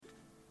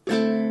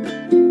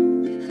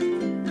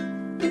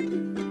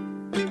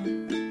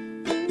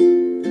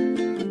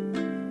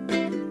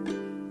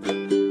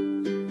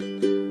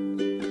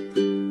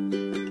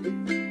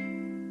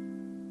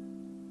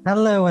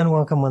Hello and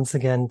welcome once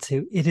again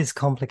to It Is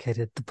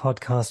Complicated, the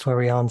podcast where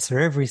we answer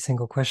every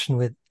single question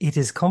with It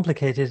Is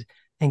Complicated,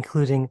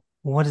 including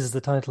what is the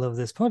title of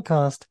this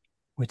podcast,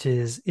 which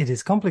is It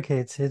Is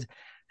Complicated.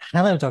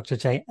 Hello, Dr.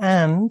 J,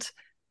 and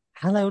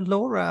hello,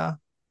 Laura.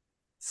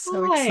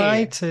 So Hi.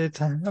 excited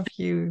to have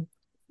you.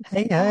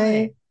 Hey, Hi.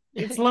 hey.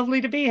 It's lovely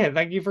to be here.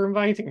 Thank you for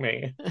inviting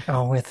me.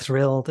 Oh, we're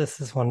thrilled.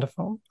 This is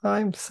wonderful.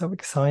 I'm so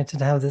excited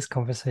to have this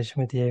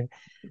conversation with you.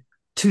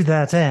 To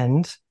that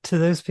end, to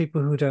those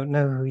people who don't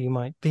know who you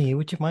might be,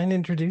 would you mind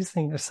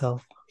introducing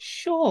yourself?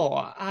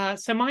 Sure.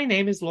 So my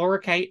name is Laura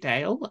Kate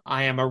Dale.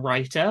 I am a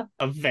writer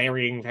of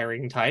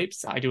varying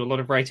types. I do a lot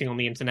of writing on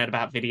the internet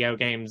about video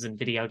games and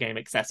video game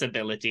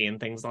accessibility and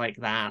things like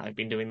that. I've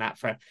been doing that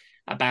for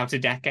about a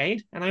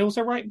decade. And I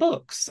also write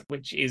books,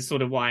 which is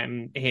sort of why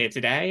I'm here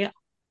today.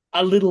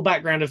 A little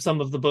background of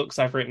some of the books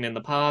I've written in the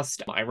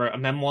past. I wrote a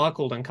memoir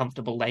called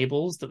Uncomfortable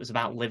Labels that was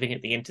about living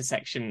at the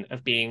intersection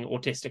of being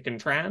autistic and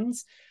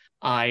trans.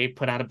 I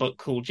put out a book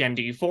called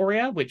Gender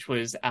Euphoria, which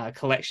was a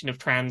collection of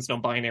trans,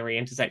 non-binary,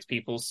 intersex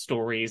people's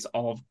stories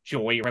of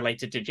joy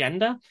related to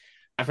gender.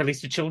 I've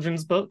released a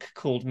children's book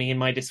called Me and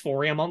My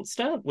Dysphoria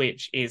Monster,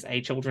 which is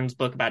a children's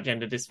book about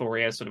gender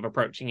dysphoria, sort of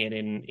approaching it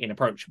in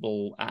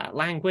approachable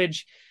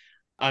language.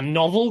 A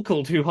novel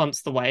called Who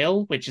Hunts the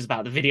Whale, which is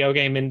about the video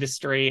game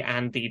industry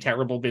and the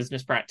terrible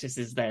business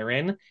practices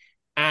therein.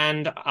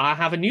 And I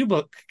have a new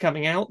book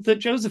coming out that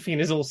Josephine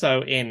is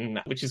also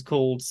in, which is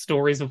called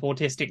Stories of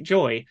Autistic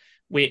Joy,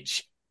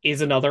 which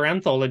is another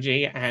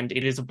anthology. And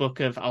it is a book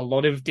of a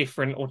lot of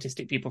different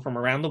autistic people from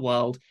around the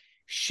world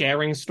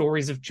sharing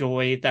stories of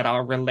joy that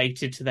are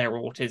related to their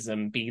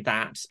autism, be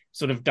that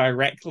sort of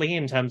directly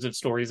in terms of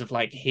stories of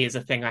like, here's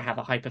a thing I have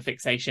a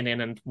hyperfixation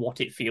in and what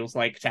it feels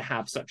like to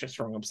have such a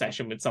strong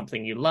obsession with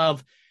something you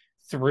love,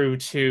 through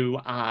to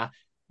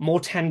more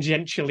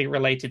tangentially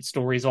related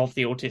stories of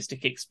the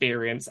autistic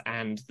experience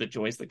and the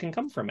joys that can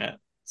come from it.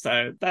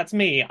 So that's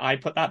me. I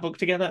put that book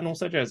together, and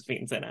also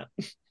Josephine's in it.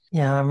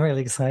 Yeah, I'm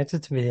really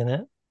excited to be in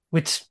it,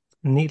 which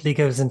neatly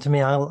goes into me.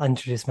 I'll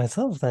introduce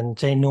myself then.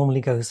 Jay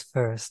normally goes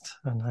first,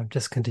 and I'm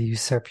just going to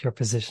usurp your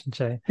position,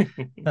 Jay.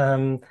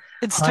 Um,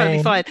 It's totally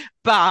hi, fine.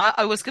 But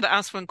I was going to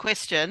ask one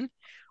question.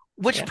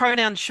 Which Yeah.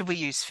 pronoun should we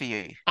use for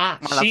you, my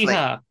She, lovely?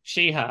 her,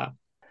 she, her.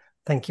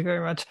 thank you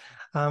very much.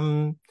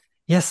 Um,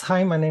 yes,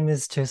 hi, my name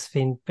is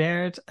Josephine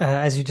Baird.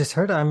 As you just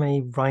heard, I'm a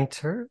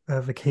writer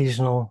of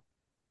occasional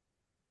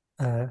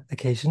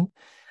occasion.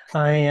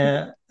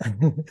 I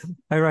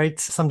I write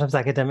sometimes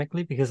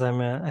academically because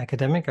I'm an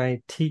academic.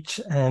 I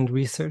teach and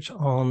research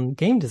on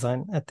game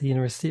design at the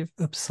University of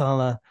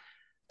Uppsala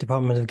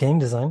Department of Game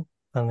Design,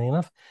 funnily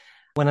enough.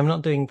 When I'm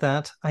not doing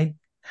that, I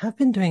have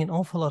been doing an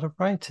awful lot of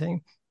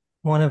writing,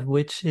 one of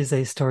which is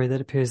a story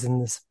that appears in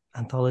this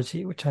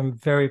anthology, which I'm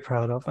very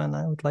proud of, and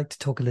I would like to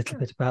talk a little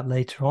bit about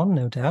later on,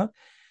 no doubt.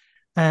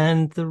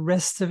 And the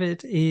rest of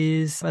it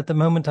is, at the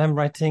moment, I'm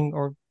writing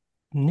or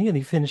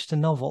nearly finished a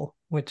novel,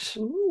 which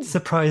Ooh,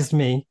 surprised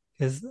me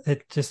because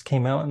it just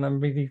came out and I'm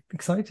really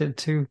excited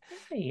to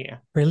hey.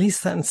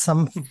 release that in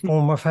some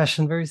form or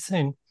fashion very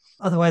soon.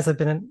 Otherwise, I've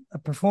been a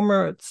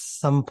performer at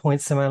some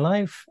points in my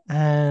life,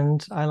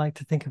 and I like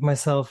to think of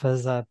myself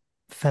as a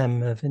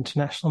femme of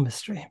international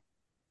mystery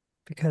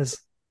because,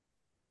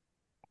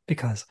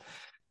 because.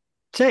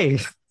 Jay,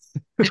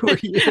 who are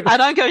you? And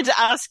I'm going to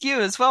ask you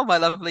as well, my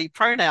lovely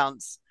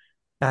pronouns.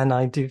 And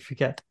I do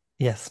forget.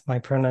 Yes, my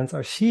pronouns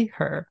are she,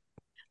 her.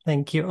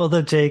 Thank you.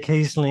 Although Jay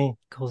occasionally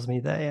calls me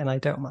they, and I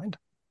don't mind.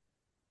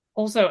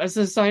 Also, as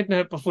a side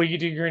note, before you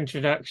do your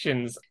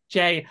introductions,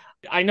 Jay,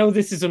 I know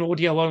this is an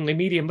audio only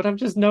medium, but I've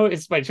just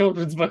noticed my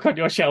children's book on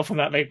your shelf, and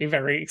that made me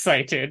very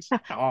excited. Oh,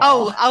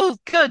 Oh, oh,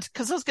 good.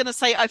 Because I was going to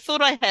say I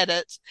thought I had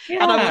it,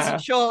 and I wasn't yeah.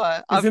 sure.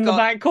 It's I've in the got.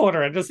 back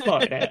corner. I just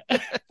spotted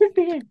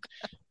it.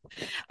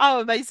 Oh,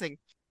 amazing.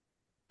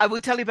 I will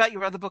tell you about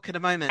your other book in a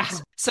moment.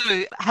 So,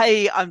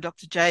 hey, I'm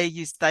Dr. J,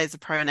 use they as a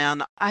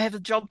pronoun. I have a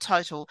job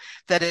title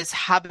that is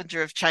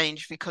Harbinger of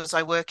Change because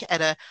I work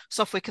at a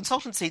software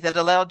consultancy that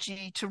allowed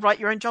you to write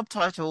your own job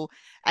title.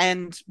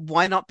 And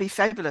why not be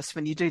fabulous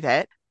when you do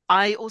that?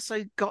 I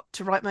also got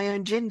to write my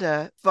own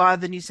gender via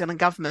the New Zealand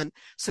government.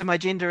 So my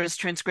gender is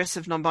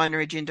transgressive,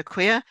 non-binary,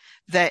 genderqueer.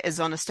 That is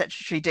on a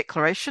statutory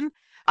declaration.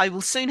 I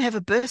will soon have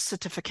a birth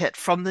certificate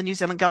from the New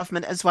Zealand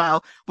government as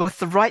well with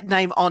the right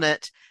name on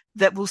it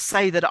that will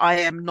say that I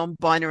am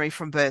non-binary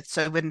from birth.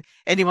 So when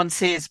anyone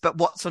says, but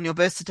what's on your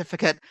birth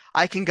certificate?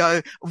 I can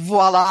go,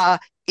 voila,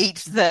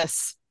 eat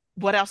this.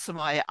 What else am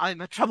I?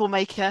 I'm a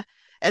troublemaker,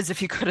 as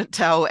if you couldn't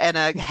tell, and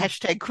a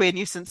hashtag queer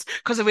nuisance,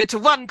 because I went to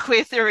one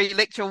queer theory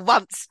lecture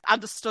once,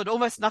 understood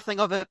almost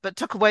nothing of it, but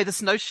took away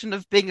this notion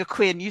of being a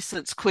queer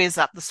nuisance, queers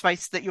up the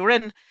space that you're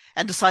in,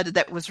 and decided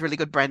that was really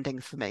good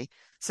branding for me.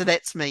 So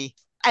that's me.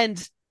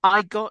 And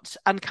I got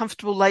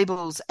uncomfortable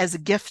labels as a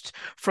gift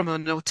from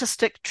an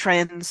autistic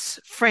trans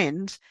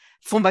friend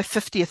for my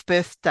 50th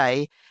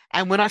birthday.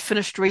 And when I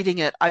finished reading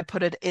it, I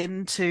put it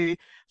into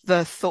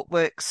the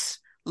ThoughtWorks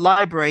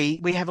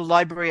library. We have a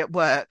library at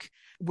work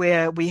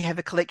where we have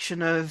a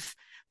collection of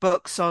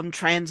books on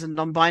trans and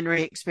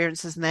non-binary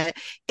experiences and that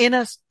in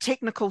a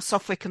technical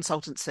software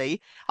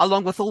consultancy,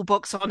 along with all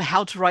books on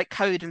how to write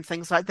code and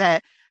things like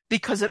that,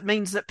 because it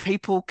means that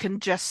people can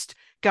just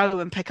go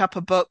and pick up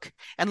a book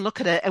and look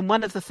at it. And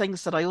one of the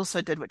things that I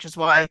also did, which is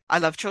why I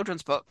love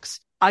children's books,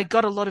 I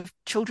got a lot of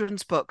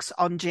children's books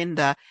on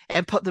gender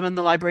and put them in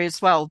the library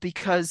as well,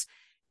 because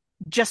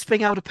just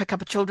being able to pick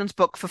up a children's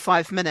book for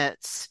 5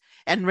 minutes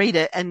and read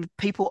it, and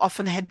people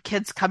often had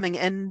kids coming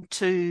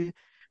into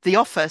the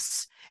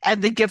office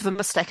and then give them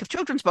a stack of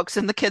children's books,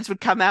 and the kids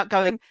would come out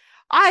going,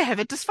 I have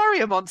a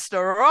dysphoria monster,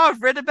 or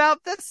I've read about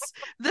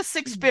this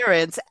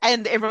experience,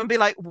 and everyone would be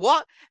like,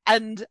 what?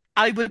 And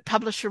I would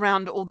publish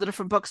around all the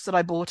different books that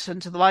I bought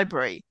into the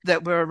library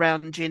that were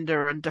around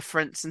gender and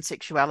difference and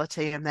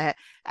sexuality and that,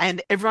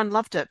 and everyone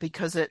loved it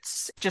because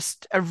it's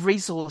just a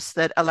resource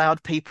that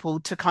allowed people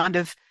to kind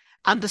of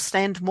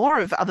understand more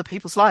of other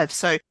people's lives.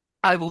 So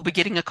I will be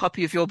getting a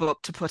copy of your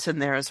book to put in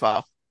there as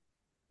well.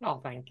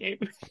 Oh, thank you.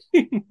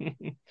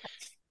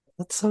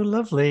 That's so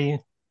lovely.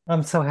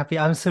 I'm so happy.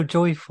 I'm so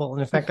joyful.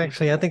 And in fact,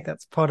 actually, I think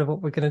that's part of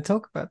what we're going to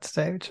talk about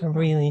today, which I'm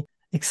really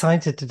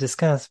excited to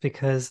discuss,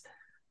 because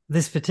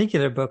this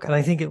particular book, and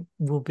I think it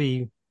will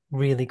be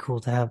really cool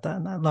to have that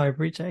in that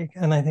library, Jake.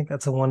 And I think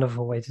that's a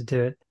wonderful way to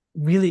do it.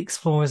 Really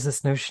explores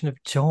this notion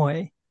of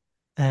joy.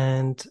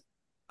 And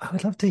I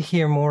would love to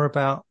hear more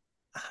about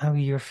how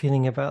you're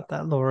feeling about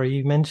that, Laura.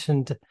 You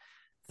mentioned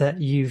that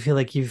you feel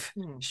like you've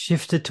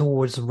shifted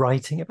towards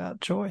writing about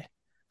joy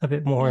a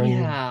bit more.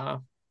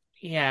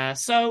 Yeah.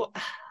 So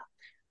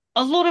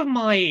a lot of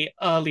my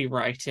early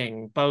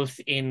writing, both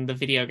in the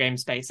video game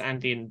space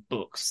and in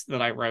books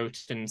that I wrote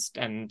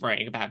and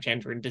writing about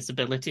gender and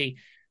disability,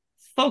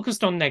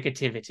 focused on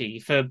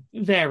negativity for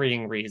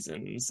varying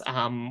reasons.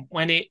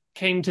 When it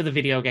came to the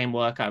video game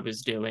work I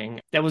was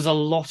doing, there was a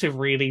lot of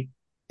really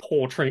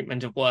poor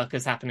treatment of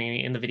workers happening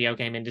in the video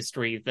game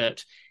industry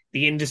that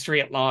the industry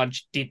at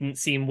large didn't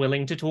seem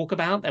willing to talk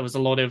about. There was a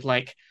lot of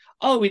like,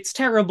 oh, it's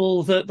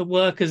terrible that the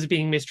workers are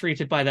being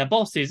mistreated by their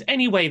bosses.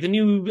 Anyway, the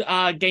new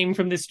game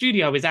from this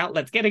studio is out.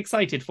 Let's get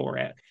excited for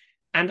it.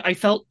 And I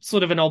felt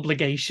sort of an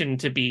obligation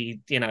to be,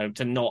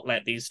 to not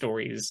let these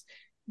stories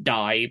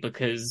die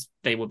because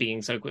they were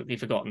being so quickly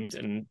forgotten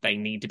and they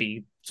need to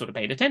be sort of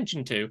paid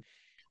attention to.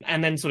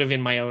 And then sort of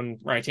in my own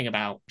writing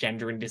about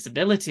gender and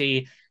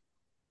disability,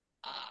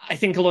 I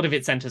think a lot of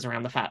it centers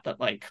around the fact that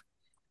like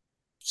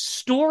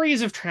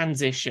stories of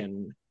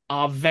transition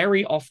are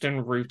very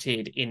often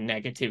rooted in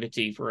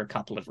negativity for a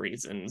couple of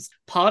reasons.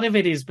 Part of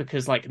it is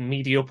because like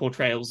media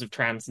portrayals of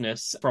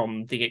transness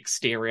from the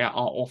exterior are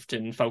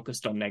often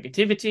focused on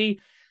negativity.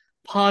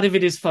 Part of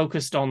it is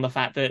focused on the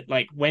fact that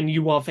like when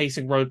you are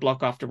facing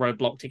roadblock after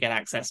roadblock to get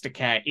access to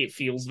care, it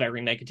feels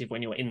very negative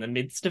when you're in the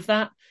midst of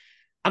that.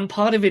 And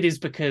part of it is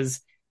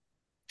because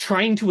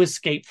trying to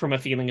escape from a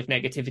feeling of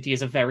negativity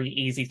is a very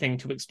easy thing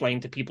to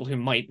explain to people who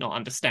might not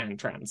understand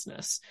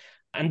transness.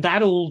 And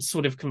that all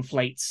sort of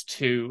conflates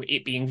to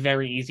it being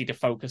very easy to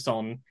focus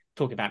on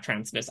talking about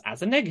transness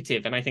as a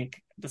negative. And I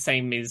think the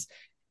same is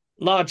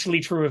largely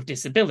true of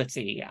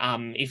disability.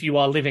 If you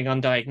are living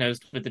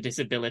undiagnosed with a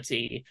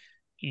disability,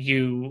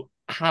 you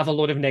have a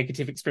lot of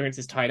negative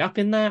experiences tied up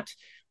in that.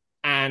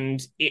 And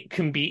it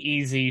can be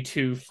easy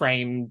to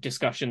frame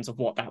discussions of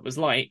what that was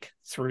like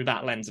through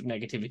that lens of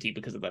negativity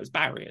because of those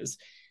barriers.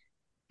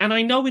 And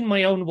I know in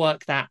my own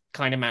work that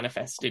kind of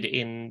manifested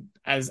in,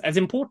 as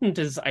important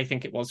as I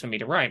think it was for me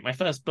to write, my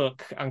first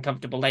book,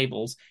 Uncomfortable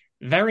Labels,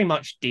 very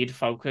much did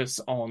focus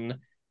on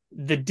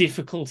the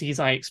difficulties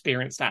I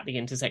experienced at the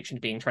intersection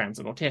of being trans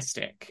and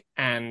autistic.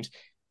 And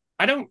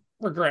I don't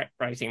regret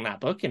writing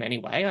that book in any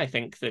way. I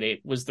think that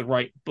it was the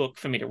right book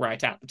for me to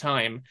write at the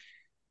time.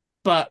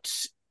 But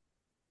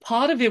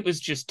part of it was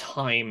just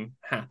time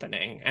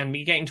happening and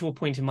me getting to a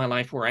point in my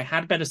life where I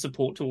had better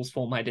support tools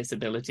for my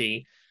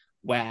disability,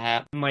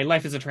 where my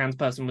life as a trans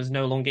person was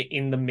no longer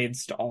in the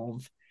midst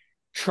of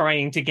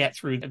trying to get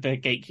through the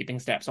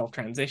gatekeeping steps of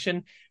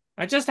transition.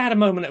 I just had a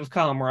moment of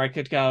calm where I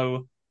could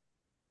go,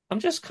 I'm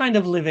just kind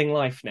of living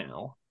life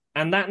now.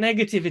 And that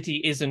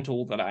negativity isn't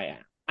all that I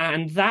am.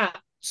 And that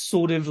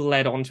sort of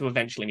led on to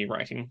eventually me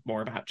writing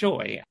more about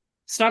joy.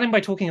 Starting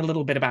by talking a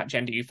little bit about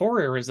Gender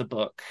Euphoria as a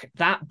book,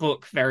 that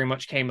book very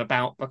much came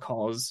about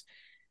because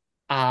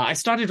I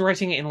started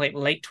writing it in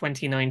late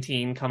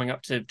 2019, coming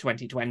up to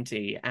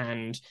 2020,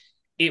 and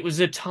it was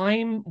a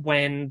time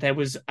when there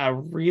was a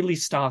really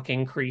stark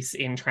increase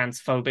in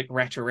transphobic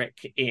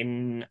rhetoric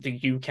in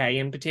the UK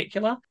in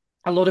particular.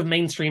 A lot of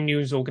mainstream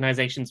news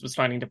organizations were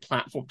starting to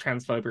platform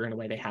transphobia in a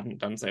way they hadn't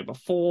done so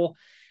before.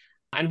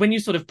 And when you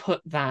sort of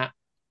put that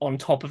on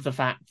top of the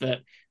fact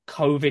that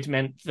COVID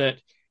meant that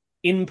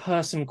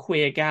in-person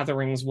queer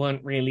gatherings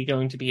weren't really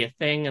going to be a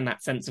thing, and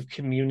that sense of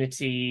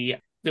community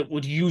that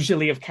would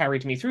usually have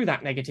carried me through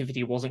that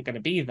negativity wasn't going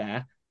to be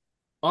there,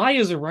 I,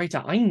 as a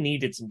writer, I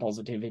needed some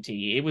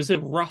positivity. It was a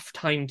rough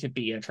time to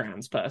be a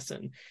trans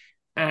person.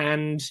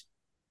 And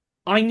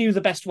I knew the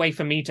best way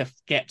for me to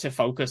get to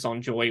focus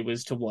on joy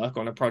was to work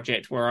on a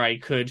project where I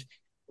could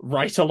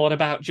write a lot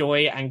about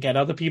joy and get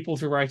other people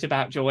to write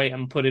about joy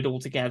and put it all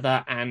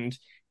together and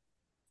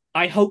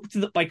I hoped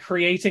that by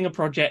creating a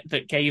project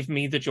that gave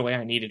me the joy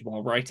I needed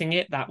while writing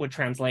it, that would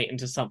translate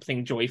into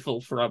something joyful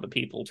for other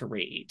people to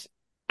read.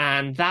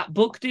 And that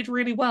book did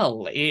really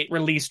well. It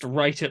released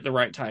right at the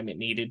right time it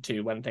needed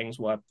to, when things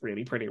were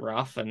really pretty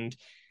rough. And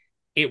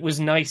it was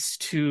nice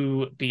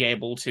to be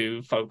able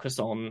to focus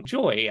on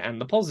joy and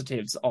the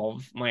positives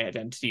of my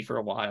identity for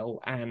a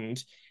while.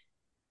 And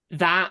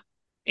that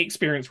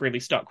experience really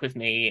stuck with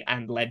me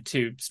and led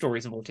to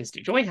Stories of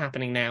Autistic Joy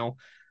happening now.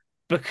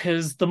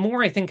 Because the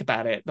more I think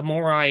about it, the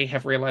more I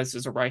have realized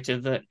as a writer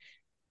that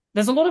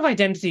there's a lot of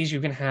identities you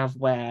can have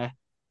where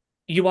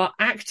you are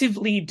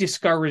actively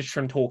discouraged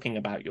from talking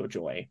about your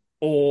joy,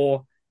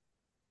 or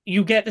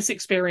you get this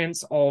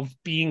experience of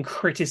being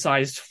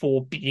criticized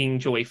for being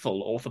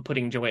joyful or for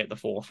putting joy at the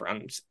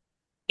forefront.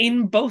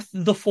 In both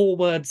the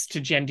forewords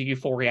to Gender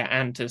Euphoria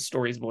and to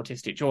Stories of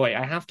Autistic Joy,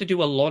 I have to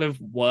do a lot of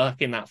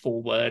work in that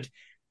foreword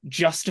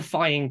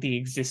justifying the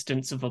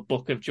existence of a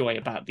book of joy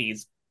about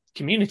these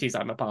communities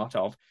I'm a part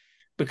of,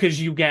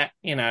 because you get,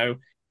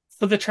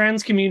 for the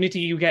trans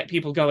community, you get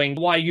people going,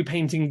 why are you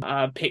painting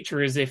a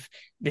picture as if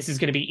this is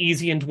going to be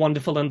easy and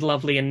wonderful and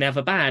lovely and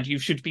never bad? You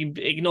should be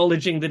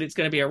acknowledging that it's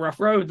going to be a rough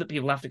road that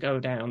people have to go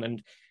down.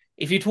 And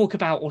if you talk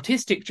about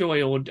autistic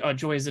joy or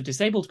joy as a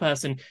disabled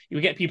person, you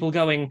get people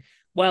going,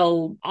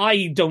 well,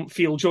 I don't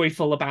feel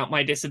joyful about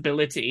my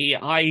disability.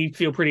 I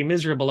feel pretty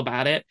miserable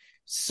about it.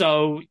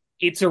 So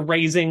it's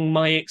erasing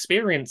my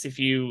experience if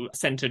you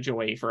center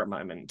joy for a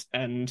moment.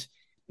 And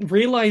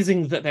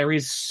realizing that there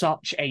is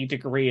such a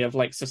degree of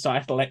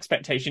societal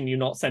expectation you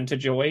not center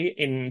joy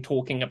in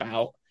talking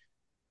about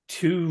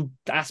two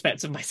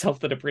aspects of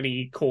myself that are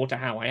pretty core to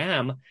how I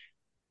am,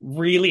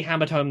 really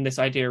hammered home this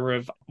idea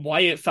of why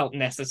it felt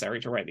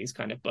necessary to write these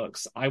kind of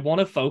books. I want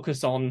to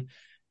focus on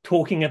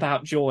talking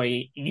about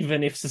joy,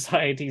 even if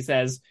society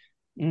says,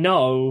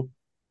 no,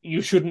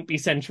 you shouldn't be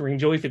centering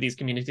joy for these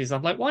communities.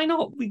 I'm like, why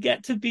not? We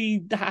get to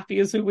be happy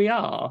as who we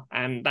are.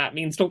 And that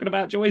means talking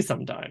about joy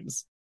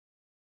sometimes.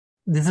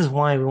 This is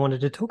why we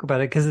wanted to talk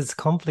about it, because it's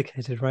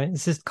complicated, right?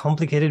 It's just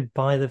complicated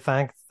by the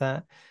fact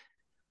that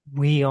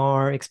we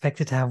are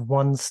expected to have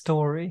one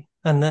story.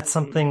 And that's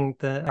something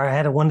that I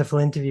had a wonderful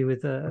interview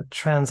with a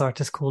trans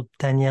artist called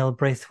Danielle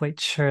Braithwaite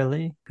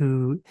Shirley,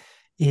 who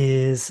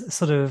is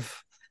sort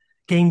of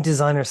game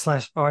designer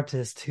 /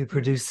 artist who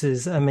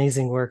produces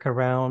amazing work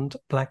around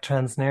Black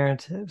trans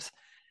narratives.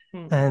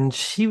 And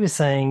she was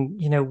saying,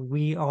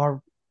 we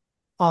are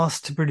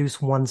asked to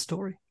produce one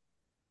story.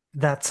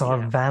 That's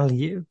our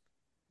value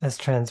as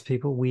trans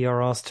people. We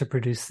are asked to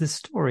produce this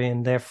story,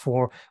 and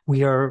therefore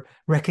we are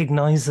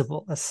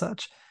recognizable as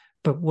such.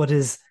 But what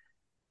is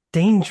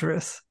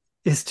dangerous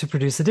is to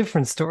produce a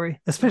different story,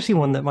 especially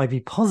one that might be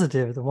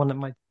positive, the one that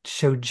might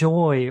show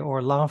joy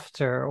or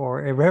laughter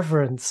or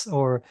irreverence,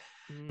 or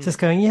just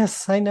going,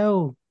 yes, I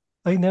know,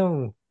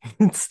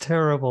 it's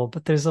terrible,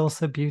 but there's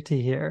also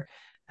beauty here.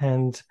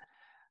 And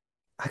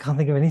I can't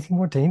think of anything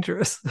more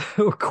dangerous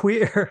or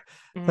queer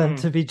than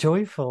to be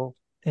joyful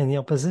in the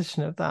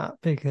opposition of that,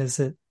 because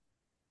it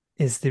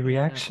is the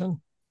reaction.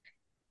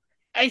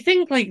 I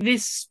think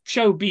this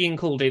show being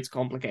called It's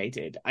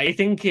Complicated, I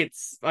think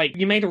it's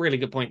you made a really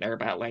good point there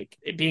about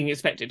it being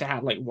expected to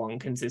have one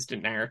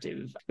consistent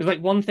narrative. Because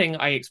one thing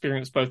I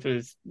experienced both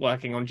with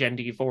working on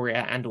Gender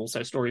Euphoria and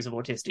also Stories of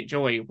Autistic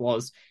Joy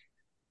was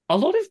a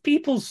lot of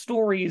people's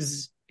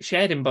stories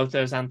shared in both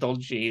those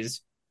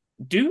anthologies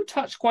do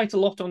touch quite a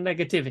lot on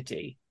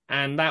negativity.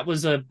 And that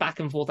was a back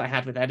and forth I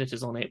had with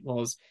editors on it,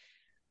 was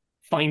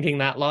finding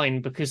that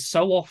line, because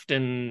so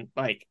often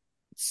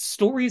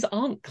stories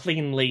aren't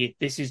cleanly,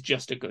 this is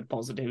just a good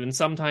positive, and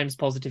sometimes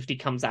positivity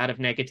comes out of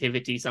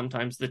negativity,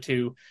 sometimes the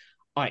two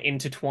are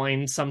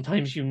intertwined,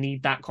 sometimes you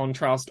need that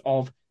contrast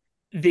of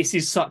this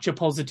is such a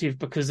positive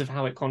because of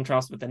how it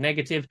contrasts with the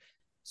negative.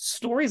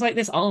 Stories like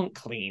this aren't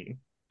clean,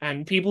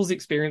 and people's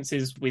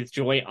experiences with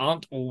joy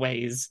aren't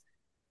always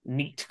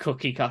neat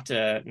cookie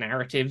cutter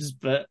narratives,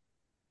 but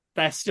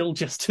they're still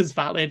just as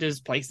valid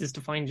as places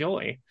to find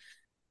joy.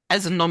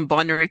 As a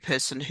non-binary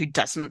person who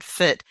doesn't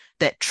fit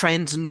that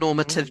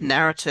trans-normative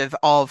narrative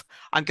of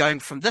I'm going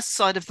from this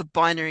side of the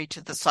binary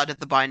to this side of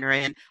the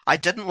binary, and I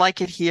didn't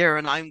like it here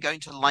and I'm going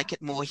to like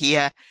it more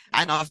here,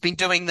 and I've been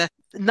doing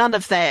none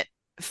of that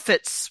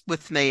fits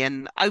with me.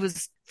 And I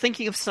was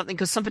thinking of something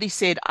because somebody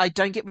said, I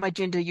don't get my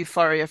gender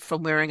euphoria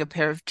from wearing a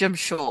pair of gym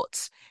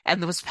shorts.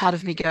 And there was part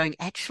of me going,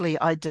 actually,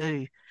 I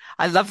do.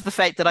 I love the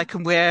fact that I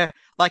can wear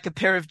a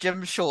pair of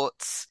gym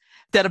shorts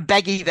that are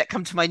baggy, that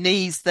come to my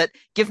knees, that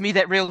give me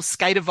that real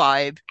skater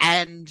vibe.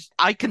 And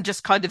I can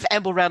just kind of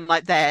amble around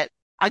like that.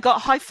 I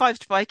got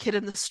high-fived by a kid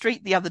in the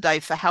street the other day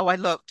for how I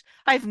looked.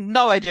 I have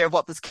no idea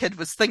what this kid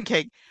was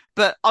thinking.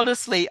 But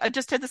honestly, I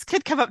just had this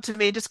kid come up to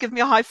me and just give me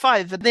a high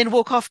five and then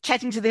walk off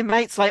chatting to their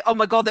mates like, oh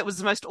my God, that was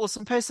the most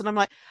awesome person. I'm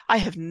like, I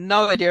have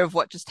no idea of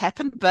what just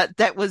happened, but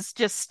that was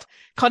just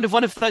kind of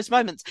one of those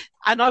moments.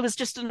 And I was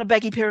just in a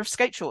baggy pair of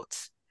skate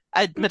shorts.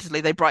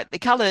 Admittedly, they brightly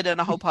coloured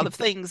and a whole pile of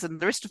things, and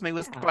the rest of me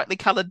was brightly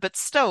coloured, but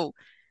still,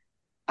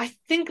 I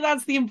think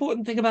that's the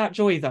important thing about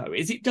joy, though,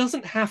 is it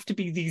doesn't have to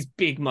be these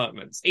big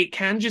moments. It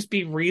can just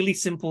be really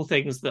simple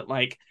things that,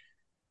 like,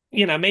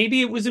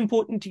 maybe it was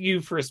important to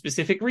you for a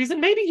specific reason.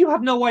 Maybe you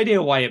have no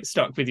idea why it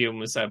stuck with you and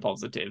was so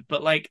positive.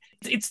 But, like,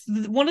 it's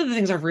one of the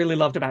things I've really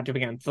loved about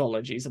doing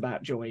anthologies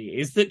about joy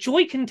is that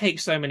joy can take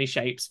so many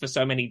shapes for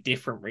so many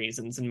different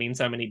reasons and mean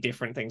so many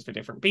different things for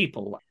different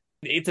people.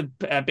 It's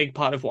a big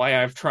part of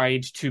why I've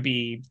tried to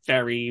be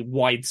very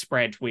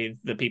widespread with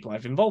the people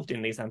I've involved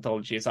in these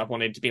anthologies. I've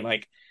wanted to be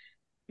like,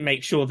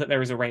 make sure that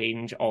there is a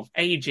range of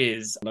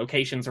ages,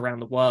 locations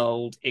around the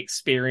world,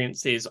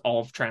 experiences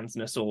of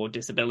transness or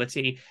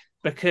disability,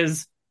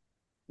 because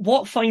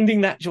what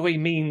finding that joy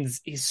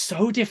means is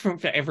so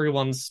different for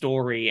everyone's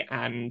story.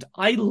 And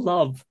I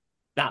love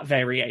that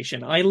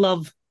variation. I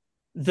love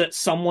that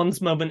someone's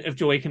moment of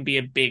joy can be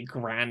a big,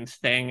 grand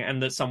thing,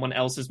 and that someone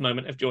else's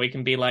moment of joy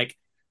can be like,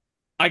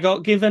 I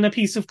got given a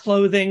piece of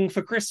clothing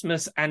for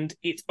Christmas and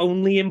it's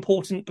only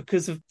important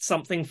because of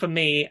something for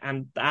me,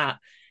 and that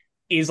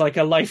is like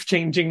a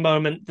life-changing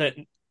moment that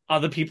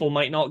other people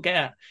might not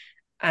get.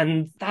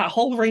 And that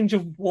whole range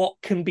of what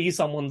can be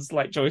someone's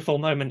like joyful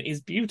moment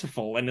is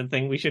beautiful and a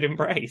thing we should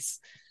embrace.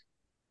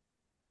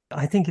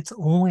 I think it's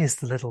always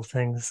the little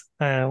things.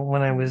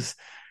 When I was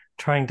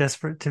trying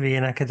desperate to be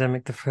an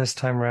academic the first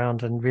time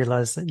around and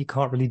realized that you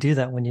can't really do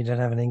that when you don't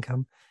have an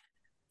income,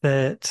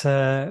 that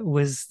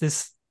was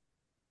this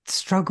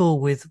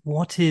struggle with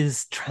what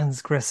is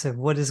transgressive,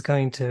 what is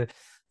going to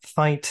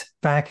fight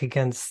back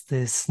against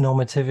this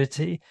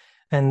normativity.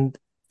 And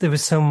there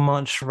was so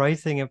much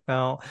writing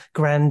about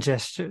grand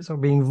gestures or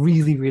being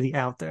really, really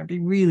out there,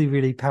 being really,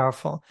 really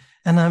powerful.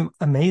 And I'm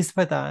amazed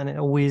by that. And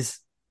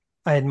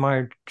I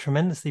admired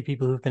tremendously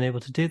people who've been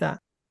able to do that.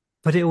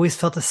 But it always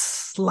felt a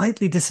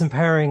slightly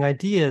disempowering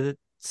idea that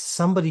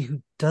somebody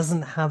who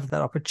doesn't have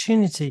that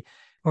opportunity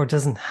or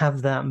doesn't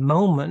have that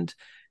moment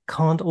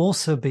can't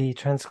also be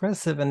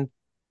transgressive. And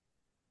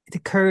it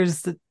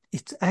occurs that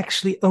it's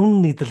actually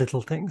only the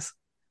little things.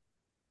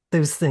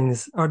 Those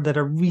things that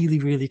are really,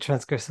 really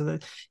transgressive.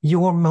 That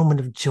your moment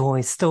of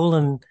joy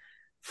stolen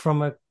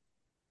from a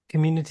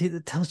community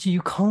that tells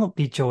you can't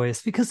be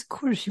joyous because, of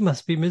course, you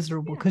must be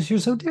miserable because you're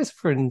so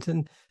different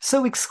and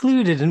so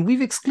excluded, and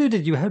we've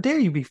excluded you. How dare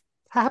you be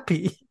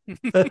happy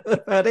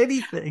about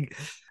anything?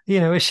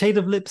 A shade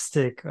of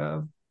lipstick,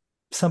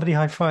 somebody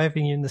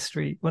high-fiving you in the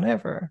street,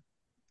 whatever.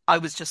 I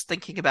was just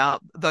thinking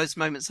about those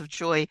moments of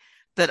joy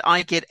that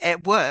I get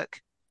at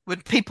work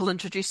when people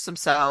introduce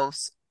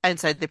themselves and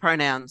say their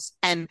pronouns.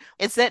 And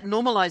it's that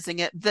normalizing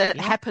it that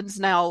happens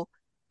now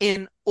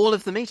in all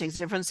of the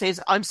meetings. Everyone says,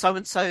 I'm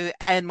so-and-so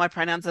and my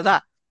pronouns are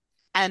that.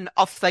 And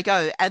off they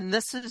go. And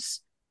this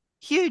is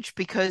huge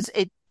because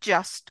it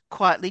just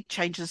quietly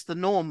changes the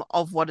norm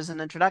of what is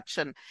an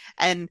introduction.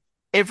 And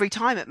every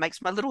time it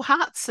makes my little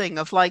heart sing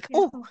of like,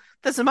 oh,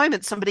 there's a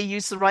moment somebody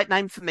used the right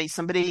name for me,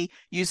 somebody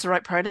used the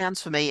right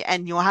pronouns for me,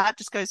 and your heart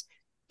just goes,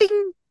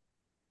 ding.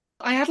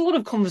 I had a lot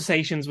of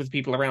conversations with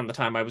people around the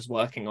time I was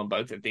working on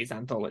both of these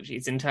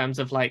anthologies in terms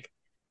of like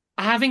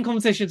having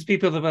conversations with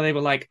people where they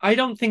were like, I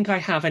don't think I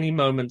have any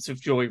moments of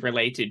joy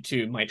related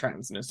to my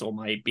transness or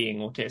my being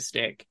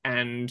autistic.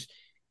 And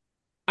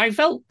I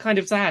felt kind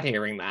of sad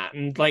hearing that.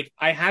 And like,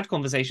 I had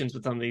conversations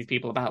with some of these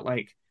people about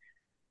like,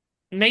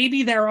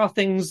 maybe there are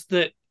things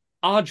that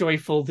are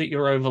joyful that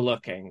you're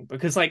overlooking.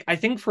 Because like, I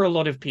think for a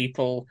lot of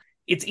people,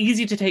 it's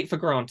easy to take for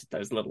granted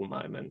those little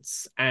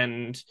moments.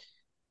 And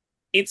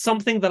it's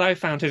something that I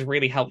found has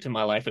really helped in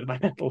my life with my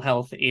mental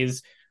health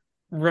is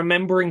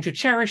remembering to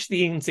cherish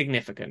the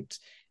insignificant.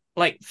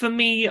 Like, for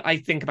me, I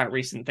think about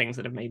recent things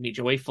that have made me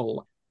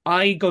joyful.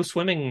 I go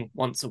swimming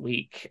once a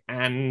week,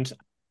 and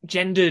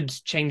gendered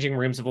changing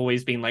rooms have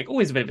always been like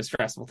always a bit of a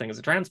stressful thing as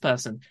a trans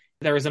person.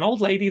 There is an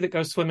old lady that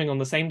goes swimming on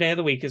the same day of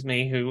the week as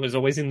me who is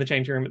always in the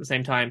changing room at the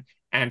same time,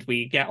 and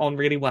we get on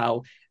really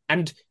well.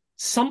 And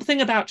something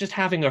about just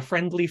having a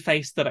friendly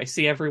face that I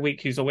see every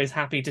week who's always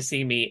happy to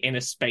see me in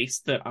a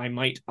space that I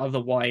might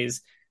otherwise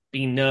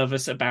be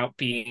nervous about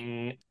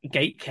being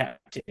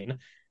gatekept in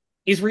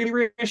is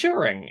really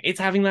reassuring. It's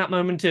having that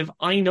moment of,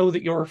 I know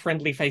that you're a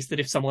friendly face, that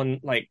if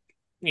someone like,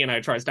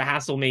 tries to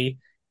hassle me,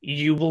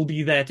 you will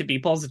be there to be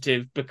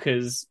positive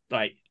because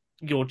like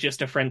you're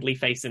just a friendly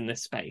face in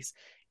this space.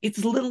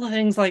 It's little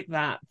things like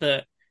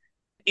that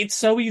it's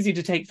so easy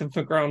to take them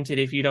for granted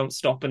if you don't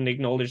stop and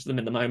acknowledge them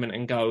in the moment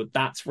and go,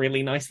 that's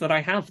really nice that I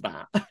have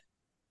that.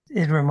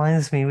 It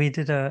reminds me, we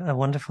did a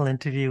wonderful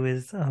interview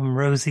with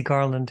Rosie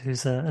Garland,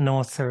 who's an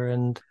author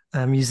and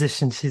a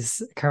musician.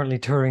 She's currently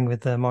touring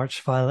with the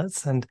March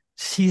Violets. And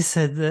she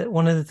said that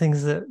one of the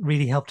things that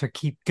really helped her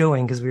keep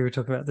going, because we were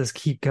talking about this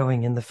keep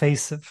going in the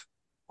face of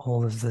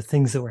all of the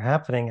things that were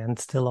happening and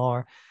still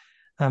are.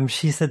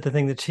 She said the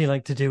thing that she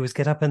liked to do was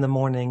get up in the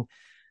morning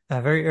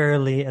very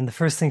early, and the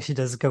first thing she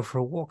does is go for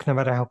a walk, no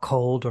matter how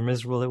cold or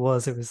miserable it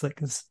was. It was like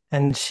this,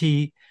 and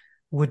she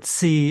would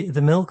see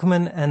the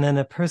milkman and then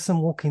a person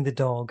walking the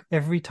dog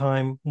every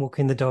time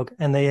walking the dog,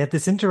 and they had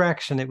this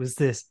interaction. It was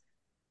this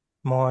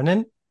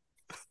morning,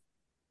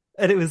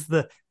 and it was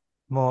the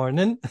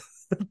morning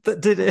that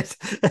did it.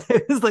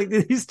 It was like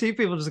these two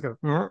people just go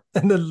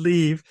and then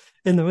leave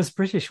in the most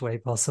British way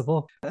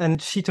possible.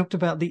 And she talked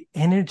about the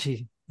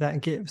energy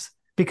that gives,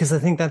 because I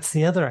think that's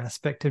the other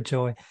aspect of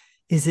joy,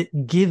 is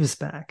it gives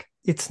back.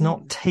 It's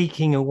not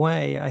taking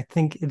away. I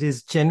think it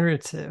is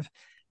generative.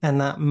 And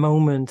that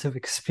moment of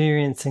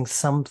experiencing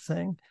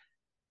something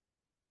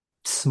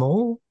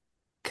small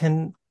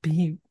can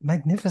be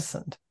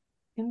magnificent.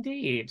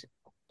 Indeed.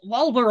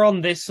 While we're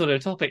on this sort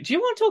of topic, do you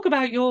want to talk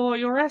about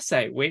your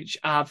essay, which,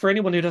 for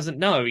anyone who doesn't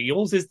know,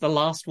 yours is the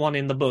last one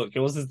in the book.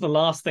 Yours is the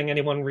last thing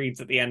anyone reads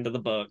at the end of the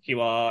book.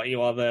 You are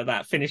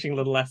that finishing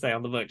little essay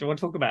on the book. Do you want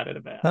to talk about it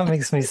a bit? That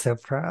makes me so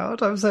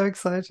proud. I'm so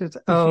excited.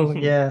 Oh,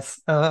 yes.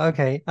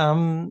 Okay.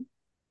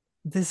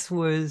 This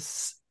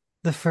was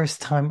the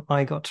first time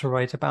I got to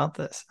write about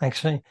this.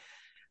 Actually,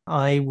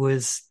 I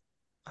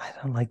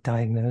don't like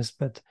diagnosed,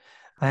 but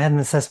I had an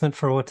assessment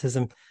for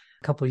autism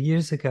a couple of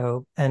years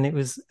ago, and it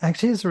was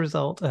actually as a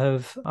result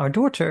of our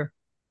daughter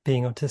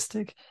being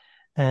autistic.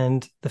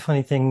 And the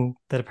funny thing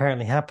that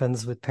apparently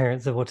happens with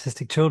parents of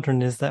autistic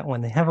children is that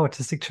when they have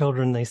autistic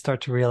children, they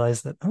start to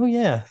realize that, oh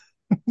yeah,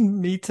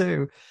 me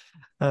too.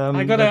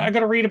 I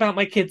gotta read about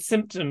my kid's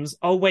symptoms.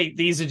 Oh wait,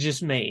 these are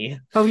just me.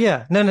 Oh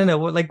yeah, no.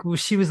 Like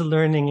she was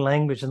learning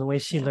language, and the way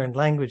she learned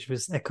language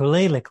was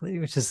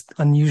echolalically, which is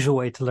an unusual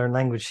way to learn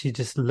language. She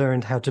just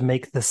learned how to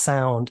make the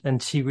sound,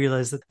 and she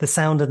realized that the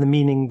sound and the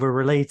meaning were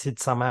related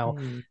somehow.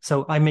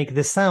 So I make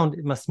this sound,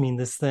 it must mean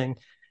this thing,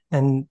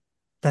 and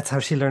that's how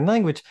she learned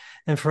language.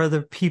 And for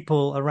other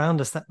people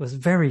around us, that was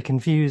very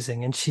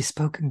confusing. And she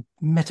spoke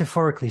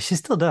metaphorically. She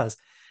still does,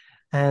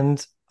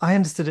 and I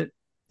understood it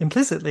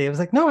implicitly. I was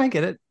like, no, I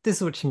get it. This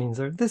is what she means,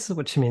 or this is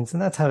what she means,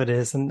 and that's how it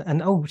is. And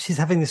oh, she's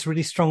having this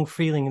really strong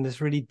feeling and this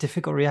really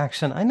difficult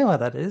reaction. I know how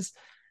that is.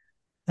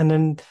 And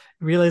then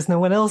realize no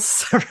one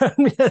else around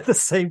me had the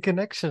same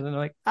connection. And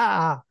I'm like,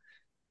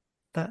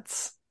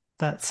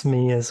 that's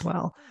me as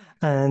well.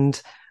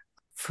 And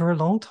for a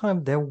long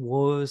time,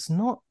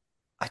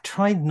 I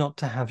tried not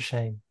to have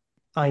shame.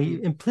 I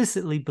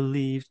implicitly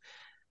believed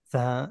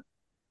that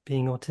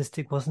being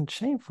autistic wasn't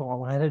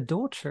shameful. I had a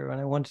daughter, and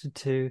I wanted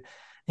to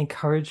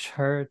encourage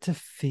her to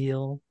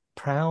feel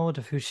proud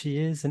of who she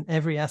is in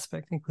every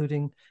aspect,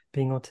 including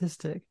being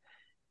autistic.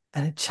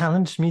 And it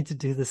challenged me to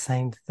do the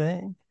same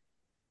thing.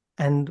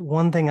 And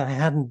one thing I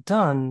hadn't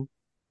done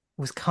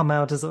was come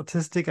out as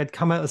autistic. I'd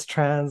come out as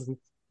trans. And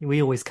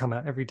we always come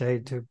out every day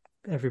to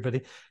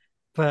everybody.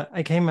 But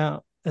I came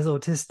out as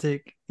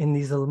autistic in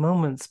these little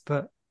moments.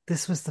 But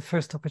this was the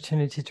first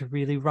opportunity to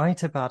really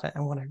write about it.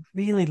 And what I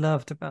really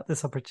loved about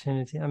this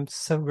opportunity, I'm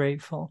so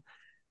grateful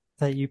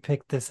that you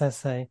picked this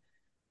essay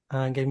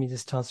and gave me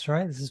this chance to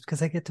write this, is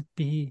because I get to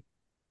be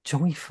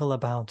joyful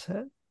about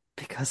it,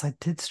 because I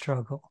did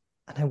struggle.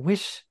 And I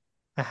wish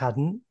I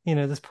hadn't.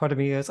 This part of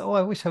me goes, oh,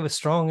 I wish I was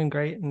strong and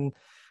great and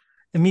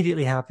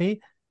immediately happy.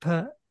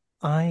 But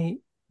I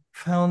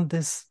found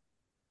this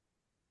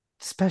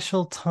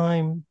special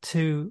time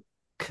to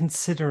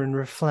consider and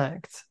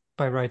reflect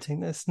by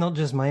writing this, not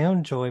just my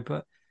own joy,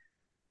 but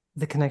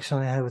the connection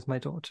I had with my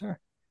daughter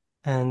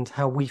and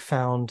how we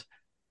found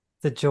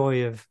the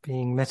joy of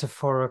being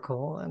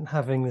metaphorical and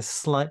having this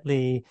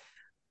slightly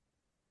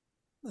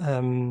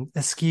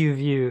askew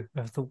view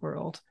of the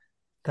world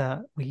that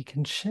we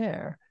can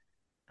share.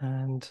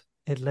 And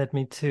it led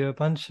me to a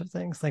bunch of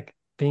things, like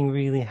being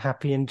really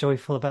happy and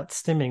joyful about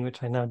stimming,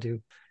 which I now do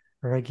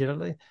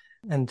regularly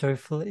and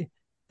joyfully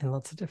in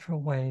lots of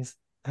different ways.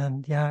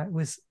 And yeah, it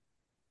was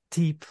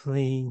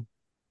deeply,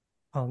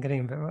 I'm getting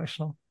a bit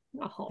emotional.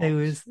 Oh. It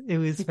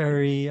was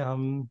very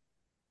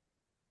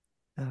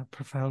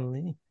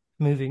profoundly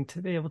moving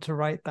to be able to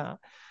write that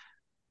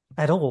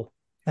at all.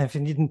 And if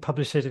you didn't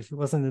publish it, if it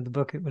wasn't in the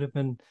book, it would have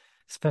been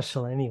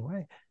special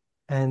anyway.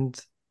 And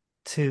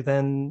to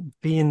then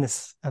be in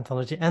this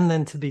anthology and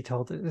then to be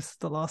told that this is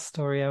the last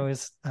story, I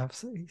was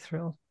absolutely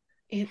thrilled.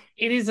 It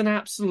is an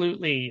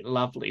absolutely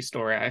lovely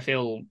story. I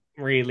feel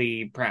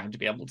really proud to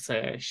be able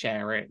to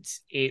share it.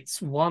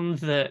 It's one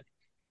that,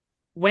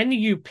 when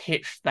you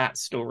pitched that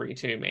story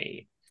to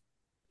me,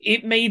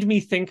 it made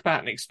me think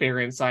about an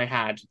experience I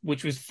had,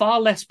 which was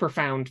far less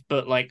profound,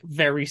 but like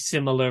very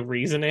similar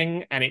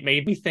reasoning. And it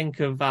made me think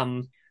of,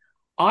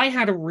 I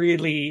had a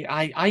really,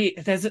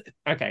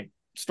 okay,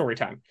 story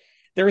time.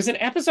 There is an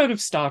episode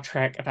of Star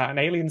Trek about an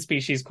alien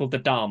species called the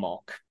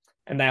Darmok,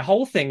 and their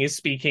whole thing is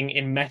speaking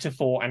in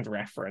metaphor and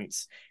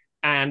reference.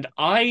 And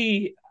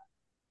I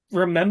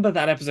remember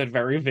that episode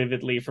very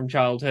vividly from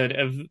childhood,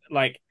 of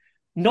like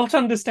not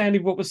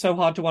understanding what was so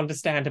hard to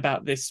understand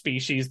about this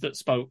species that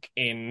spoke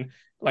in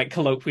like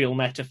colloquial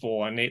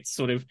metaphor, and it's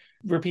sort of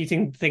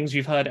repeating things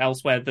you've heard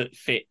elsewhere that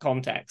fit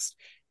context.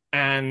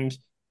 And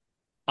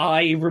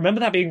I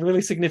remember that being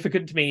really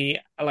significant to me,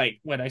 like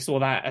when I saw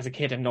that as a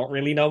kid and not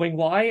really knowing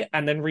why.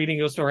 And then reading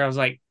your story, I was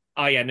like,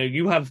 oh yeah, no,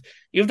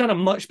 you've done a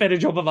much better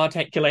job of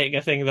articulating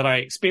a thing that I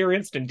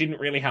experienced and didn't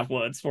really have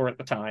words for at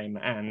the time.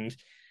 And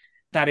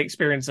that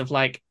experience of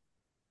like,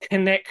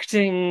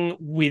 connecting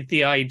with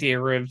the idea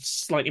of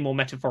slightly more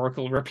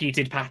metaphorical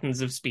repeated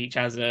patterns of speech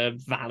as a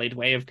valid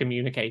way of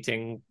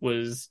communicating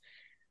was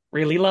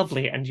really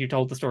lovely, and you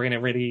told the story in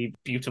a really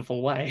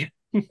beautiful way.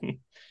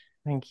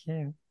 Thank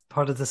you.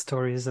 Part of the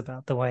story is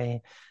about the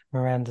way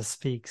Miranda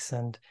speaks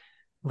and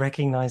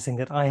recognizing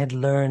that I had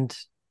learned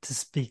to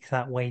speak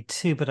that way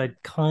too, but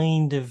I'd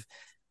kind of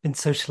been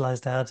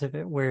socialized out of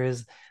it,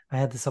 whereas I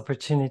had this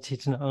opportunity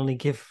to not only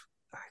give,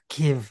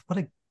 what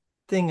a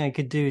thing I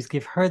could do is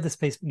give her the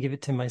space, but give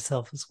it to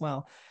myself as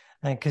well.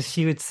 Because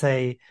she would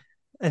say,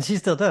 and she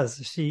still does,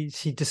 she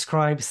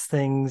describes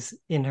things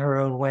in her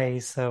own way.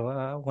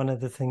 So one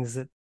of the things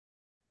that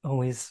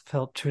always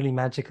felt truly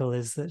magical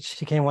is that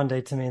she came one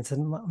day to me and said,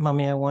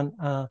 "Mommy, I want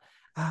a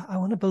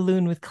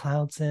balloon with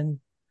clouds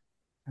in."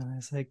 And I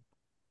was like,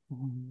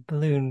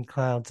 "Balloon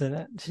clouds,"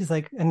 and she's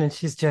like, and then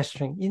she's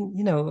gesturing,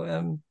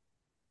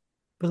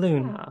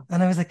 balloon, Yeah.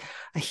 and I was like,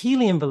 "A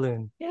helium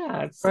balloon."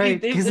 Yeah, Right,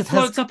 it, because it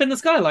floats up in the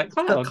sky like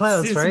clouds.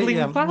 clouds, It's right? something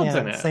Yeah, with clouds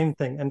yeah, in it. same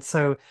thing. And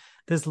so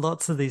there's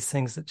lots of these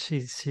things that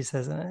she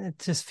says, and it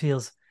just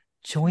feels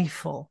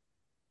joyful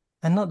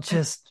and not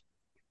just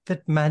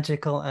but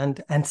magical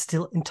and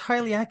still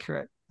entirely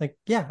accurate. Like,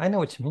 yeah, I know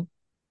what you mean.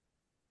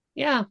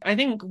 Yeah, I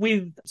think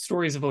with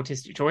Stories of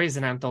Autistic Joy as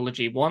an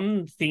anthology,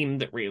 one theme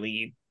that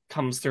really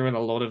comes through in a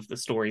lot of the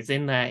stories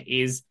in there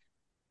is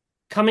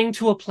coming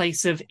to a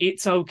place of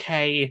it's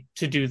okay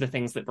to do the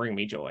things that bring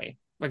me joy.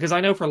 Because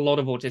I know for a lot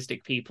of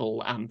autistic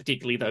people,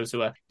 particularly those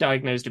who are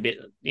diagnosed a bit,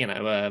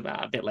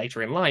 a bit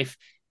later in life,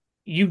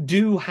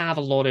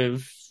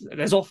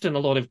 there's often a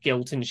lot of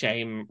guilt and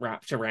shame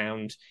wrapped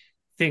around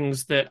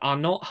things that are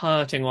not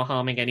hurting or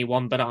harming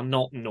anyone, but are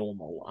not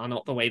normal, are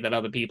not the way that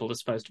other people are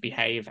supposed to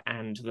behave,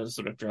 and they're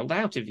sort of drilled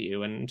out of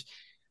you. And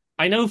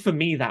I know for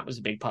me, that was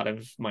a big part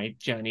of my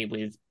journey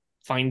with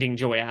finding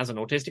joy as an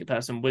autistic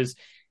person, was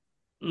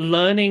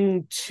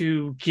learning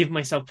to give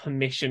myself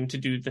permission to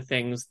do the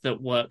things that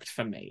worked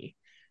for me,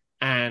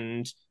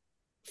 and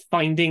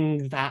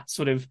finding that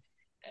sort of,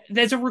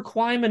 there's a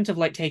requirement of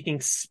like taking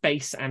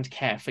space and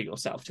care for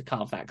yourself to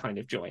carve that kind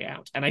of joy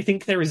out. And I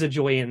think there is a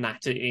joy in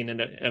that in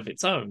and of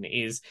its own,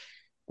 is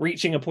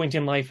reaching a point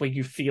in life where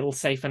you feel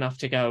safe enough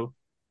to go,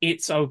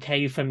 it's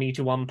okay for me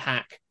to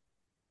unpack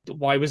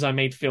why was I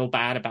made feel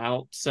bad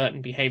about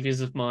certain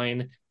behaviors of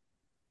mine.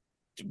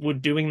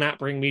 Would doing that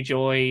bring me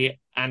joy?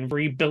 And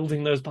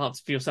rebuilding those parts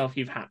of yourself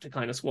you've had to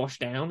kind of squash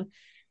down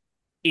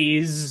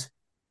is,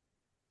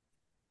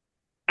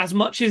 as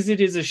much as it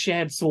is a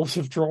shared source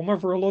of trauma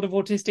for a lot of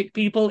autistic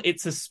people,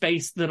 it's a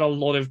space that a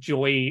lot of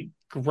joy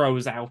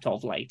grows out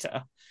of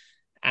later.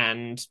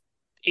 And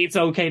it's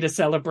okay to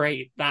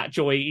celebrate that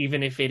joy,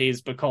 even if it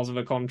is because of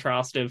a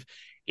contrast of,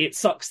 it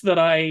sucks that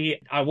I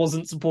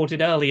wasn't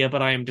supported earlier,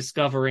 but I am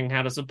discovering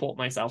how to support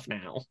myself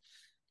now.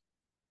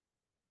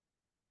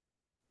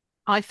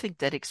 I think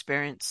that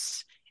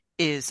experience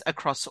is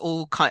across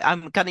all kind.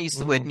 I'm going to use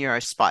the word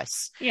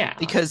neurospice. Yeah.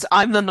 Because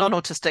I'm the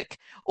non-autistic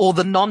or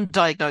the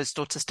non-diagnosed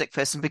autistic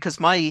person, because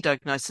my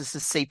diagnosis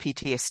is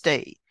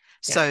CPTSD. Yeah.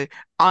 So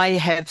I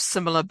have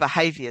similar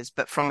behaviors,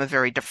 but from a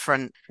very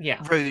different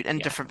route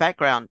and different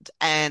background.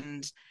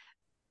 And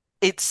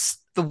it's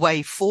the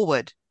way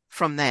forward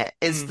from that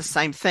is the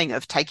same thing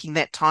of taking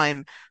that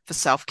time for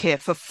self-care,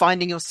 for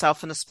finding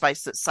yourself in a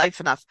space that's safe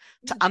enough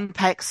to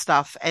unpack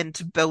stuff and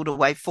to build a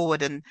way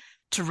forward and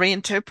to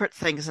reinterpret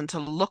things and to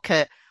look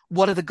at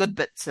what are the good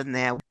bits in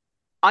there.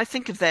 I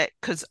think of that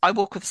because I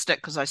walk with a stick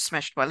because I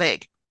smashed my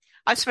leg.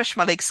 I smashed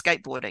my leg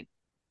skateboarding.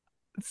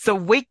 The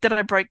week that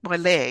I break my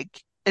leg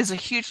is a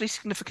hugely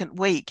significant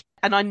week.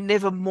 And I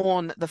never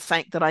mourn the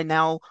fact that I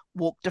now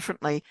walk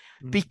differently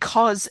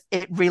because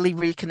it really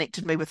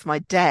reconnected me with my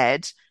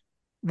dad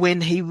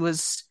when he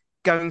was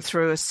going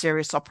through a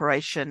serious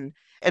operation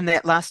in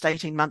that last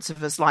 18 months of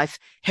his life.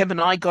 Him and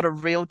I got a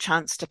real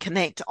chance to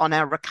connect on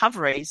our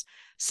recoveries.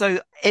 So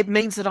it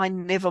means that I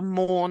never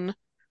mourn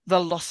the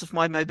loss of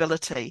my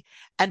mobility.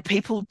 And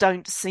people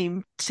don't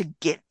seem to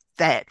get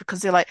that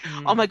because they're like,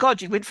 oh my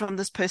God, you went from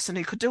this person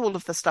who could do all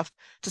of this stuff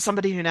to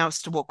somebody who now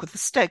has to walk with a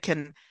stick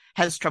and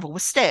has trouble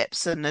with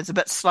steps and is a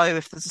bit slow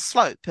if there's a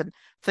slope and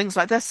things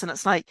like this. And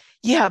it's like,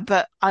 yeah,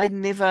 but I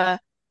never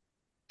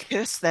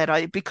curse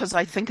that because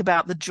I think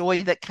about the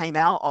joy that came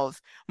out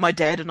of my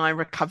dad and I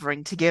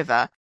recovering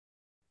together.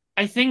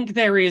 I think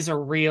there is a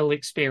real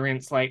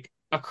experience like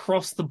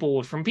across the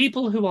board from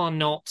people who are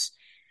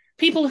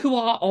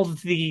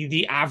of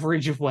the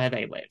average of where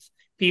they live,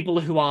 people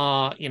who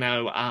are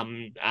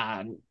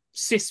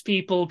cis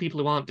people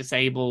who aren't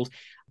disabled,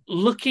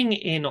 looking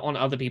in on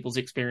other people's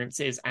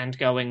experiences and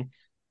going,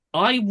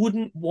 I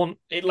wouldn't want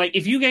it. Like,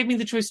 if you gave me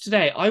the choice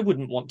today, I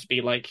wouldn't want to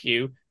be like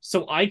you.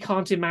 So I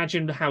can't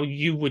imagine how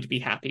you would be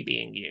happy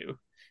being you.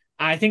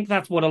 I think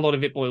that's what a lot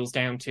of it boils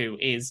down to,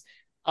 is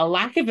a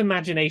lack of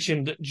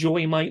imagination that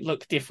joy might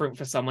look different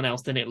for someone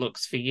else than it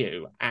looks for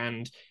you.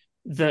 And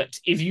that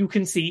if you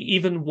can see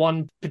even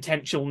one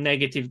potential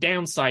negative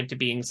downside to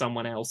being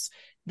someone else,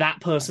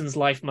 that person's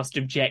life must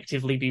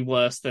objectively be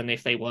worse than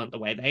if they weren't the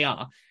way they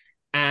are.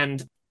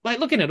 And like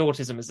looking at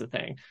autism as a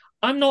thing,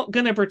 I'm not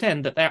going to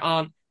pretend that there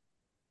aren't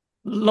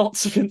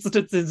lots of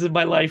instances in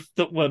my life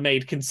that were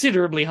made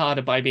considerably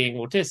harder by being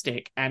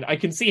autistic. And I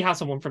can see how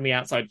someone from the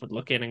outside would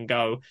look in and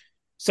go,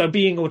 so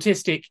being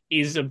autistic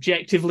is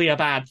objectively a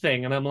bad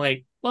thing. And I'm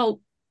like,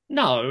 well,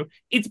 no,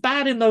 it's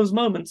bad in those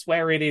moments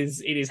where it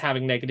is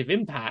having negative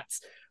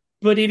impacts,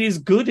 but it is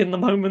good in the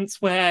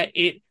moments where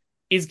it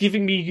is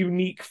giving me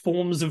unique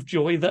forms of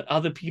joy that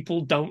other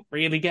people don't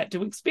really get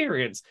to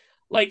experience.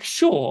 Like,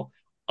 sure,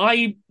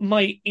 I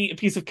might eat a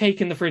piece of cake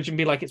in the fridge and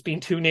be like, it's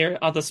been too near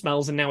other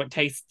smells and now it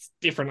tastes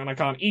different and I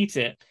can't eat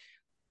it.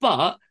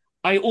 But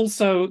I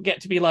also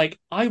get to be like,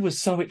 I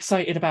was so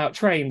excited about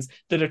trains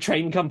that a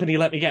train company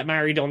let me get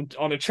married on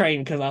a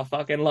train because I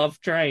fucking love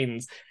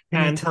trains.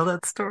 Can you And tell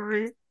that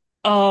story?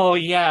 oh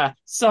yeah.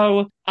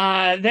 So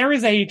there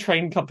is a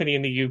train company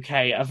in the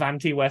UK,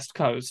 Avanti West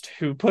Coast,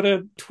 who put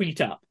a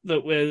tweet up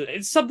that was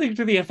it's something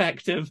to the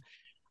effect of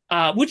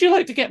would you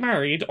like to get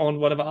married on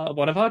one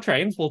of our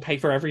trains? We'll pay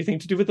for everything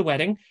to do with the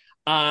wedding.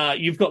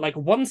 You've got like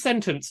one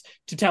sentence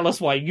to tell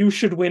us why you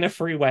should win a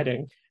free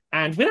wedding.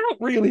 And without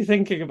really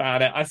thinking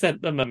about it, I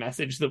sent them a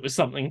message that was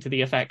something to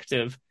the effect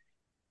of,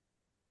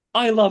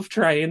 I love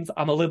trains.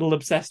 I'm a little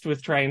obsessed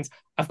with trains.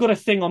 I've got a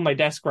thing on my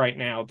desk right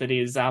now that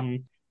is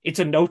it's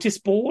a notice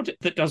board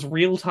that does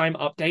real-time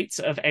updates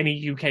of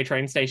any UK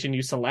train station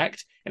you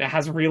select, and it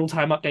has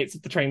real-time updates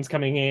of the trains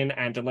coming in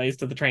and delays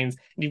to the trains.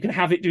 And you can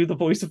have it do the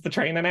voice of the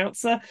train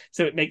announcer,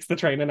 so it makes the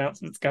train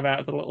announcements come out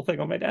of the little thing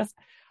on my desk.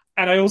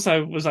 And I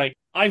also was like,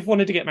 I've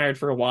wanted to get married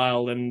for a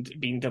while and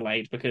been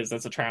delayed because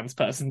as a trans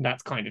person,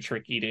 that's kind of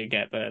tricky to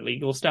get the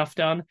legal stuff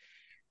done.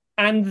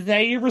 And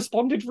they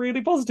responded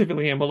really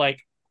positively and were like,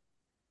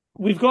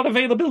 we've got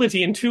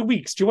availability in 2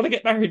 weeks. Do you want to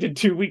get married in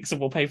 2 weeks and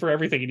we'll pay for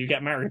everything and you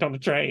get married on a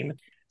train?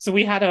 So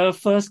we had a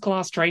first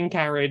class train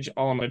carriage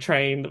on a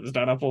train that was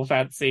done up all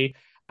fancy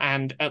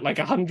and at like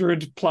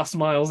 100 plus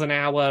miles an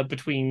hour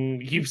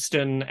between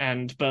Euston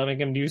and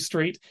Birmingham New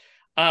Street.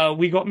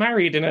 We got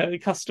married in a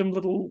custom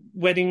little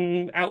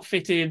wedding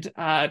outfitted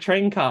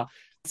train car.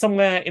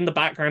 Somewhere in the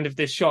background of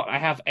this shot, I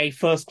have a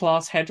first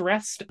class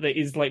headrest that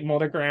is like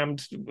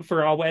monogrammed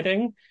for our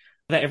wedding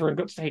that everyone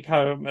got to take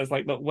home as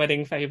like the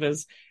wedding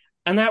favors.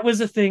 And that was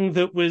a thing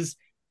that was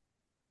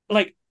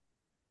like,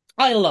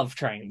 I love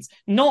trains.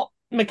 Not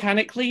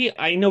mechanically.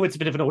 I know it's a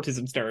bit of an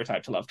autism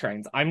stereotype to love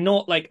trains. I'm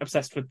not like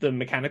obsessed with the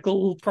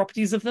mechanical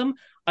properties of them.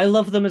 I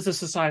love them as a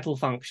societal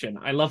function.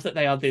 I love that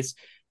they are this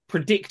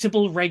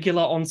predictable,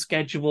 regular, on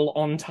schedule,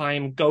 on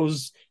time,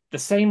 goes the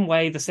same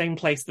way, the same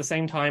place, the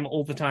same time,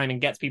 all the time, and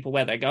gets people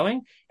where they're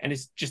going. And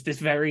it's just this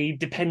very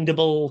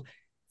dependable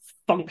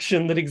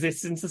function that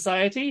exists in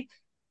society.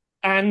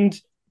 And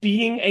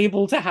being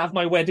able to have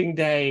my wedding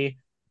day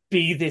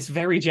be this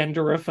very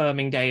gender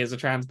affirming day as a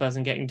trans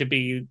person, getting to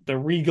be the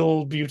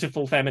regal,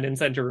 beautiful, feminine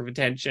center of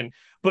attention,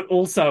 but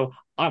also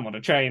I'm on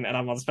a train and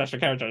I'm on a special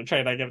carriage on a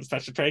train. I get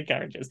special train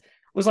carriages.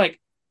 Was like,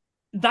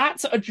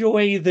 that's a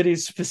joy that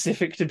is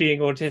specific to being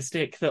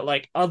autistic that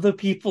like other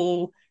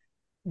people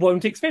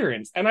won't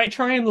experience. And I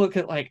try and look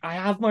at like, I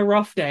have my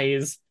rough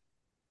days,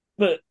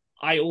 but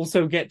I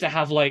also get to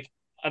have like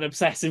an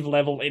obsessive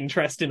level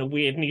interest in a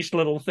weird niche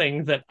little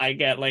thing that I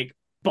get like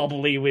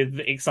bubbly with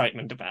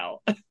excitement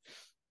about.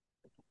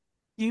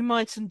 You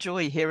might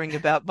enjoy hearing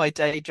about my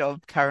day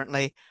job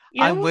currently.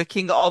 Yeah. I'm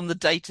working on the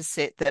data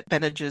set that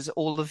manages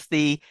all of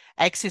the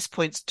access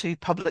points to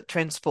public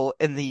transport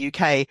in the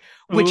UK,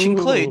 which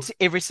includes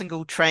every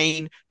single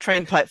train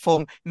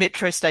platform,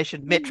 metro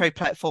station, metro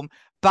platform,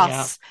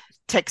 bus,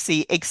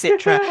 taxi,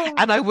 etc.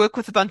 And I work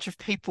with a bunch of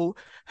people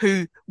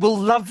who will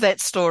love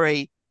that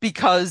story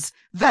because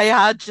they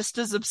are just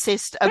as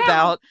obsessed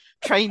about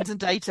trains and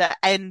data,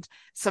 and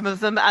some of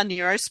them are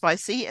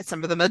neurospicy, and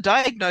some of them are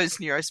diagnosed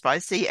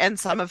neurospicy, and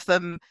some of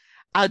them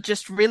are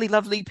just really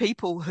lovely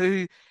people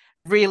who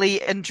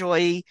really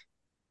enjoy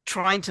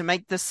trying to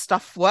make this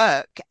stuff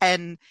work.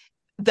 And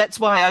that's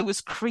why I was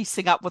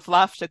creasing up with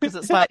laughter, because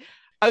it's like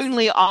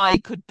only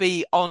I could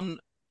be on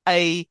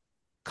a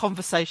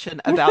conversation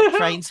about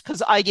trains,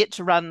 because I get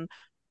to run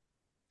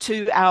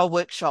 2-hour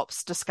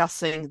workshops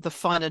discussing the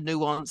finer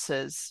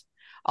nuances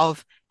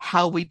of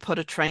how we put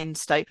a train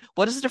state.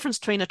 What is the difference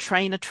between a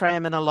train, a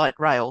tram, and a light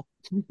rail?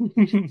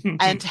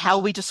 And how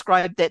we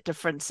describe that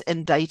difference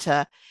in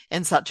data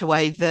in such a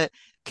way that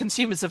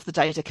consumers of the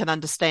data can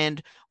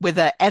understand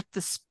whether at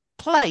this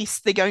place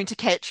they're going to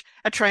catch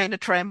a train, a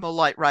tram, or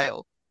light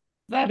rail.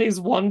 That is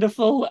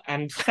wonderful,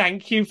 and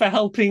thank you for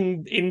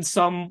helping in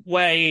some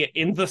way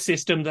in the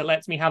system that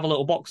lets me have a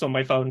little box on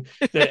my phone,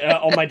 that,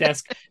 on my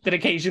desk, that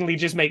occasionally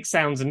just makes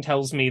sounds and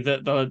tells me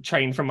that the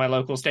train from my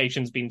local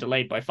station's been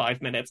delayed by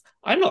 5 minutes.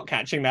 I'm not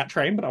catching that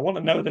train, but I want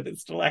to know that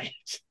it's delayed.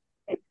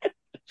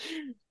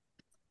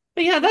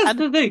 But yeah, that's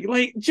the thing.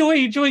 Like,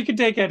 joy can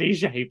take any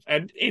shape,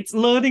 and it's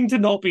learning to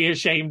not be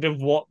ashamed of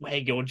where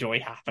your joy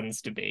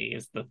happens to be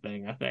is the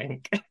thing, I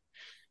think.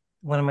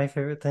 One of my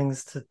favorite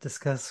things to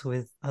discuss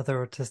with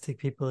other autistic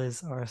people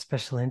is our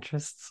special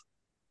interests.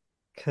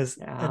 Because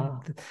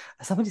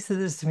somebody said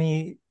this to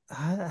me,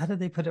 how did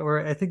they put it?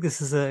 Or I think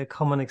this is a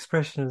common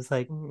expression. It's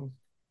like,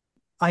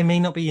 I may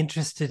not be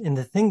interested in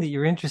the thing that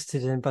you're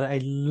interested in, but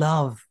I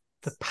love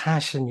the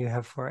passion you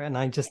have for it, and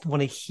I just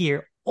want to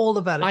hear all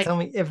about it. Tell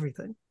me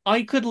everything.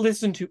 I could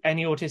listen to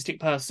any autistic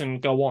person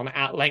go on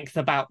at length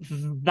about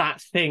that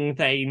thing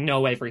they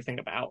know everything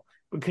about,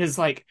 because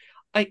like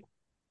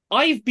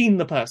I've been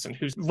the person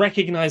who's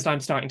recognized I'm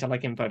starting to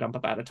like info dump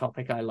about a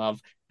topic I love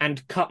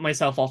and cut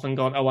myself off and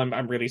gone, oh,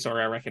 I'm really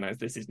sorry. I recognize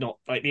this is not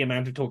like the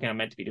amount of talking I'm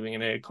meant to be doing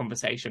in a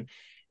conversation.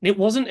 And it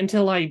wasn't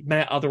until I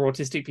met other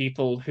autistic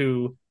people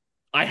who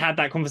I had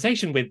that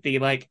conversation with, be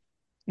like,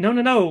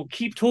 no,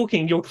 keep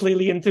talking. You're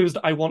clearly enthused.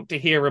 I want to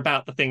hear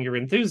about the thing you're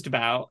enthused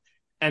about.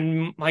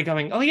 And my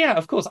going, oh yeah,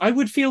 of course, I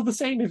would feel the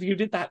same if you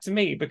did that to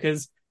me,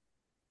 because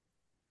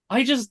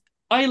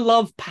I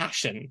love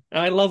passion.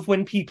 I love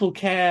when people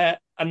care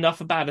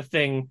enough about a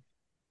thing.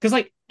 Because,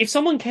 like, if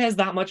someone cares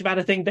that much about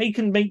a thing, they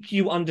can make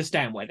you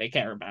understand why they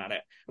care about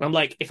it. And I'm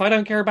like, if I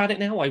don't care about it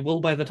now, I will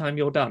by the time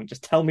you're done.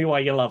 Just tell me why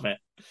you love it.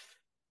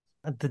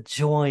 The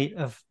joy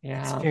of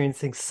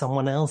experiencing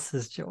someone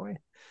else's joy.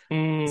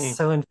 It's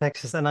so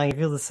infectious. And I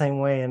feel the same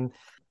way. And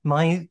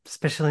my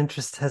special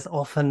interest has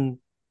often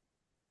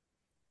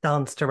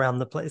danced around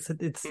the place.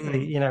 It's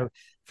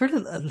for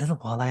a little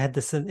while I had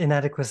this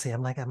inadequacy.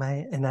 I'm like, am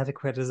I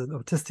inadequate as an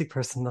autistic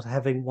person, not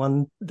having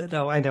one?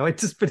 No, I know.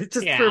 For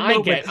a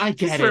moment. I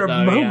get for it,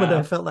 a moment,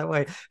 I felt that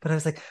way. But I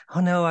was like,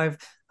 oh no, I've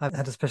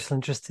had a special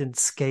interest in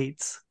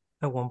skates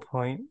at one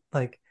point.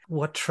 Like,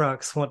 what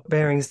trucks, what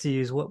bearings to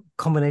use, what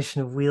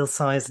combination of wheel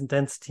size and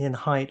density and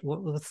height,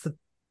 what's the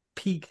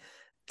peak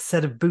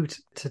set of boot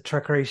to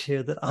truck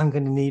ratio that I'm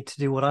going to need to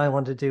do what I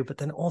want to do, but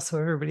then also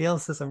everybody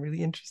else's. I'm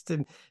really interested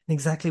in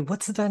exactly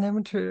what's the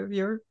diameter of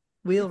your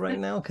wheel right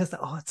now, because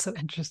it's so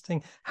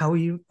interesting. How are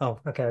you? Oh,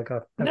 okay, I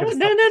got. No,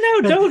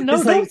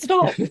 don't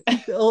stop.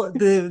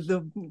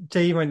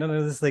 Jay, you might not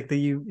know this. Like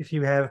if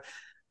you have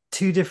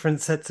two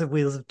different sets of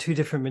wheels of two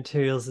different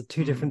materials of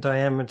two different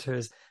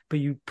diameters, but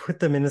you put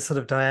them in a sort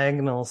of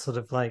diagonal, sort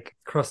of like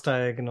cross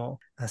diagonal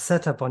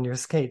setup on your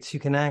skates, you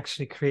can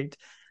actually create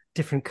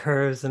different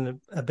curves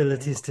and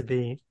abilities to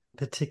be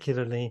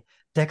particularly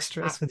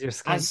dexterous with your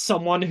skates. As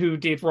someone who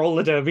did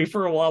roller derby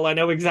for a while, I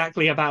know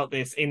exactly about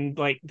this in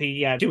like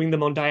the doing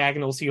them on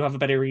diagonal, so you have a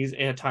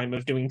better time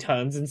of doing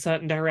turns in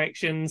certain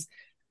directions.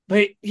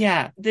 But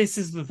yeah, this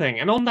is the thing.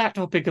 And on that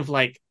topic of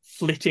like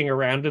flitting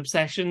around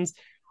obsessions,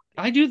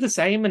 I do the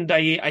same, and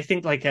I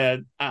think like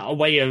a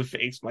way of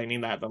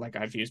explaining that like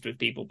I've used with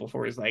people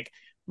before is like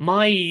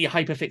my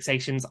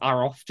hyperfixations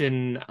are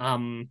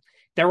often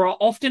there are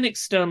often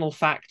external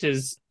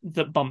factors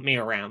that bump me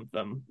around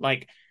them.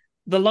 Like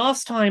the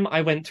last time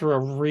I went through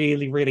a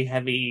really, really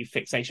heavy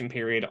fixation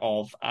period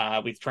of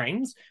with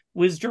trains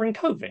was during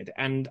COVID.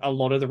 And a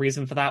lot of the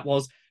reason for that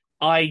was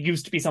I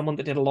used to be someone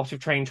that did a lot of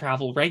train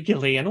travel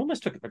regularly and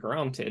almost took it for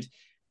granted.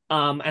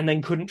 And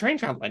then couldn't train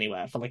travel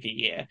anywhere for like a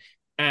year.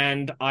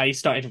 And I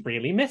started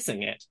really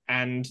missing it.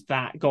 And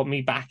that got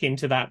me back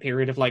into that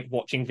period of like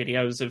watching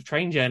videos of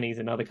train journeys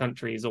in other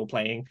countries or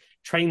playing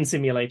Train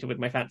Simulator with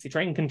my fancy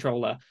train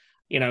controller.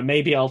 You know,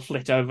 maybe I'll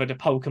flit over to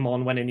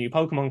Pokemon when a new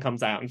Pokemon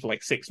comes out. And for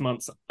like 6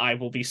 months, I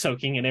will be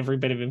soaking in every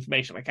bit of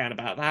information I can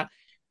about that.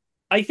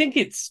 I think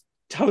it's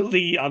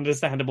totally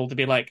understandable to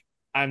be like,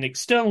 an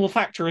external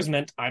factor has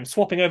meant I'm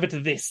swapping over to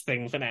this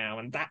thing for now.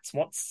 And that's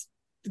what's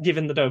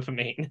given the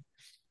dopamine.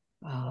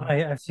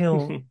 I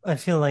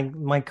feel like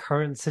my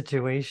current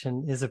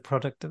situation is a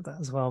product of that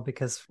as well,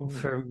 because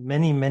for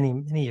many, many,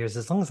 many years,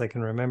 as long as I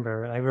can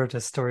remember, I wrote a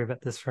story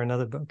about this for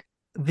another book.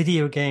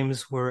 Video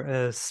games were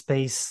a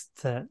space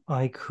that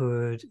I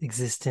could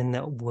exist in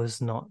that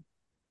was not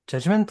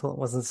judgmental, it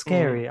wasn't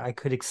scary. I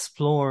could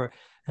explore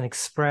and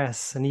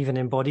express and even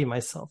embody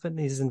myself in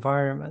these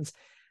environments.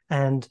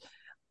 And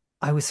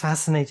I was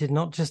fascinated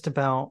not just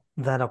about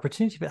that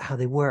opportunity, but how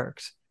they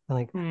worked.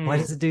 Like, why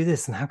does it do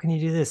this? And how can you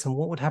do this? And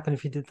what would happen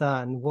if you did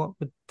that? And what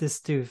would this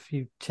do if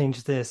you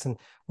change this? And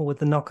what would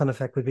the knock-on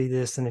effect would be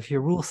this? And if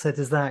your rule set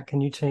is that,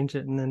 can you change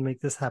it and then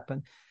make this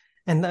happen?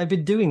 And I've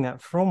been doing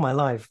that for all my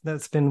life.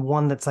 That's been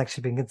one that's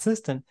actually been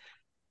consistent.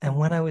 And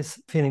when I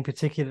was feeling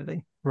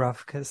particularly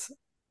rough, because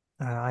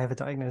I have a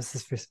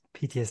diagnosis for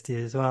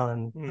PTSD as well.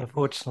 And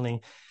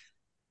unfortunately,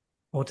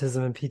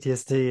 autism and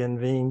PTSD and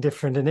being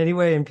different in any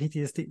way and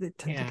PTSD, they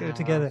tend to go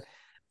together.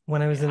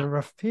 When I was in a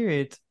rough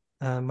period,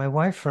 my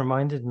wife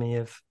reminded me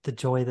of the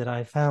joy that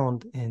I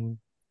found in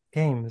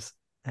games.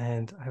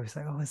 And I was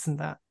like, oh, is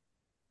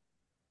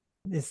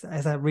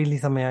that really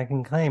something I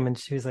can claim? And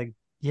she was like,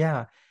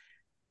 yeah.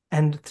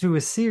 And through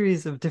a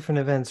series of different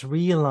events,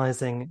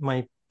 realizing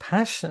my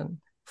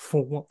passion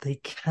for what they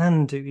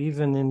can do,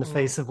 even in the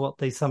face of what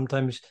they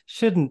sometimes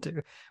shouldn't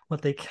do,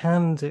 what they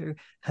can do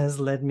has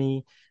led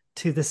me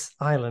to this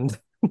island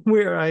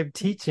where I'm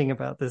teaching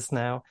about this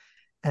now.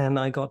 And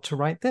I got to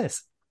write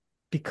this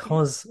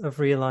because of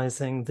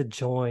realizing the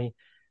joy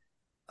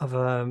of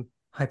a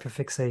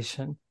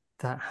hyperfixation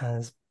that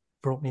has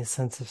brought me a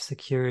sense of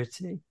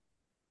security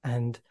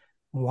and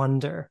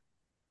wonder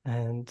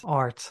and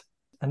art,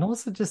 and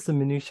also just the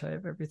minutiae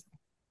of everything,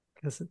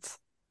 because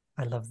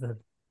I love the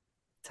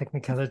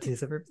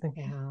technicalities of everything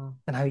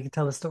and how you can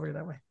tell a story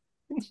that way.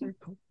 It's very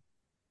cool.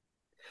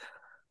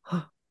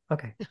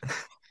 Okay.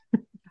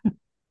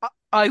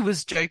 I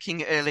was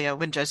joking earlier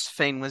when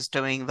Josephine was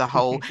doing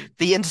the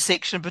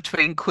intersection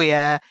between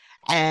queer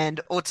and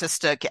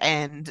autistic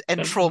and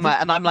trauma,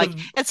 and I'm like,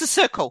 it's a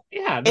circle.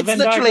 Yeah, the It's Venn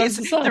literally diagram's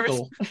a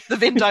circle. the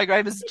Venn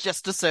diagram is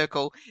just a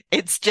circle.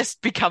 It's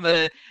just become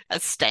a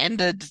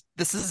standard.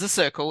 This is a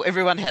circle.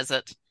 Everyone has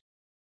it.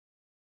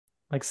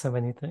 Like so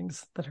many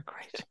things that are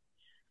great.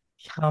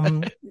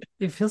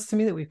 It feels to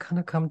me that we've kind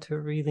of come to a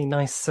really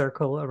nice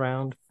circle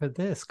around for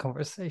this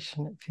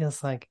conversation. It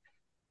feels like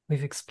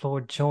we've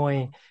explored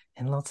joy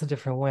in lots of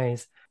different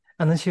ways.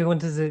 Unless you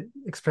wanted to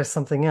express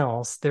something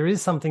else, there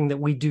is something that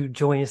we do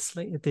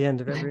joyously at the end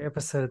of every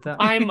episode that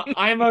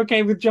I'm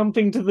okay with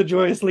jumping to the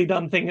joyously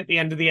done thing at the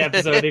end of the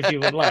episode if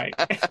you would like.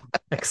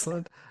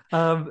 Excellent.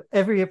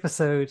 Every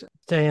episode,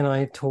 Jay and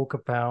I talk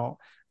about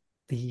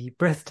the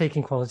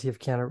breathtaking quality of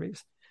Keanu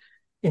Reeves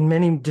in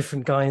many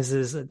different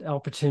guises and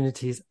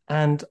opportunities.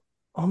 And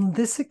on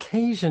this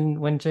occasion,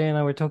 when Jay and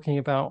I were talking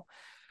about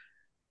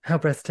how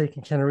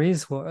breathtaking Keanu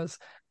Reeves was,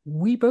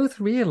 we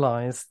both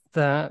realized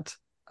that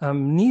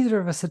neither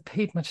of us had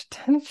paid much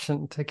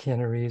attention to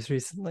Keanu Reeves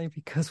recently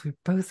because we've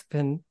both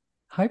been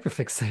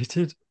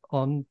hyperfixated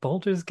on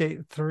Baldur's Gate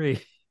 3.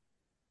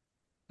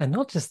 And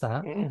not just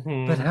that,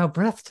 but how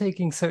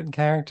breathtaking certain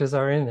characters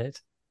are in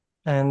it.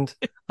 And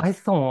I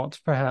thought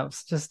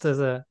perhaps just as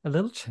a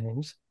little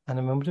change and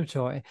a moment of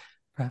joy,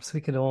 perhaps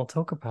we could all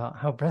talk about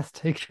how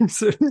breathtaking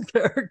certain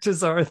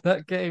characters are in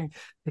that game,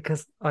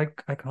 because I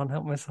can't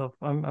help myself.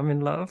 I'm in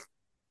love.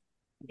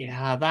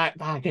 Yeah,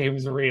 that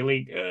game's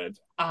really good.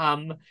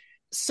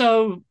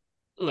 So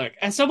look,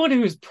 as someone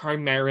who is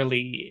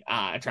primarily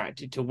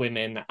attracted to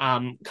women,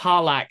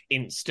 Karlach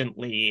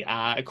instantly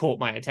caught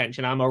my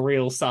attention. I'm a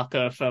real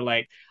sucker for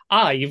like,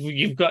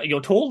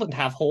 you're tall and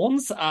have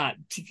horns.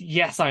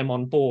 Yes, I'm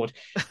on board.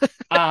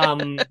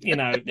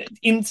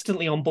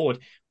 Instantly on board.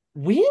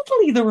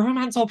 Weirdly, the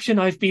romance option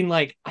I've been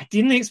like, I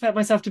didn't expect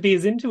myself to be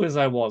as into as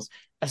I was.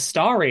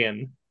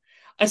 Astarion.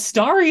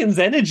 Astarion's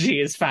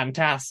energy is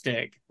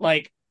fantastic.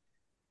 Like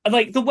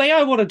the way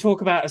I want to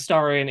talk about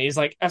Astarion is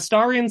like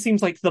Astarion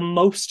seems like the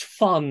most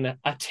fun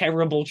a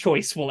terrible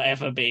choice will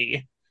ever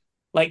be.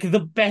 Like the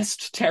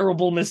best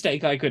terrible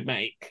mistake I could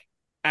make.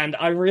 And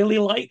I really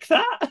like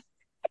that.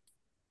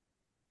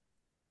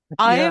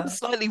 I am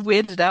slightly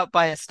weirded out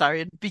by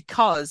Astarion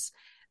because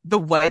the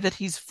way that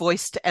he's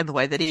voiced and the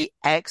way that he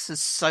acts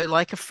is so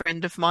like a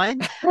friend of mine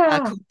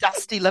called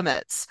Dusty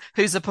Limits,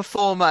 who's a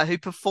performer who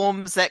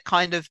performs that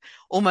kind of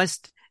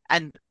almost.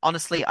 And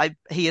honestly,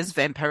 he is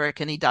vampiric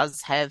and he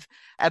does have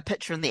a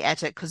picture in the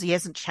attic because he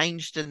hasn't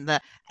changed in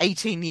the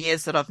 18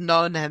 years that I've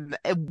known him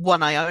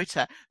one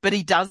iota. But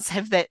he does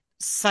have that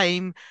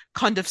same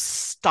kind of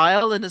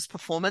style in his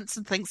performance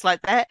and things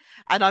like that.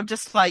 And I'm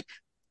just like,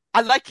 I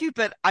like you,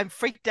 but I'm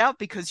freaked out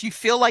because you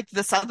feel like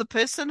this other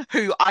person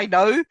who I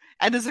know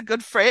and is a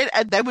good friend,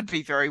 and that would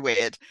be very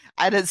weird.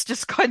 And it's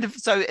just kind of,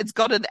 so it's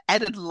got an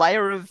added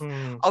layer of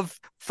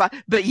fun.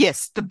 But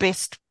yes,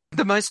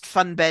 the most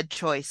fun bad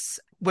choice.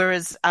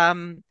 Whereas,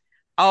 Greenskin.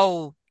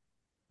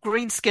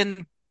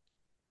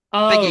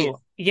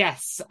 Oh,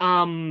 yes.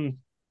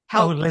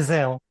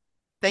 Lae'zel.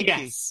 Thank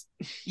you.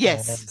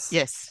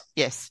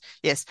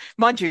 Yes.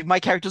 Mind you, my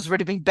character's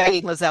already been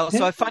banging Lae'zel,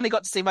 so I finally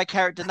got to see my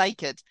character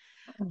naked.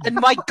 And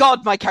my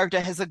God, my character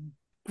has a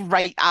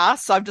great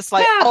ass. So I'm just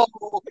like,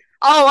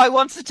 I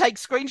want to take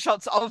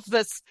screenshots of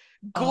this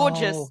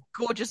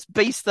gorgeous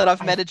beast that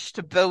I've managed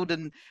to build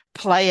and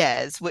play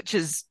as, which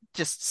is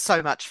just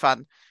so much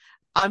fun.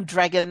 I'm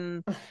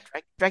Dragonborn?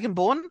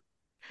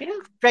 Yeah.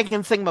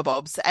 Dragon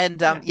Thingamabobs. And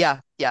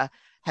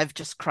have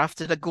just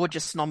crafted a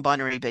gorgeous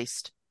non-binary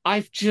beast.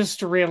 I've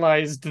just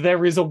realized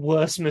there is a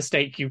worse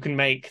mistake you can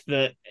make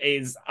that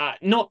is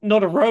not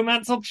a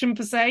romance option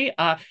per se.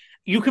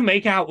 You can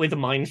make out with a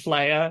Mind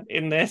Flayer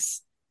in this,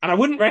 and I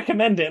wouldn't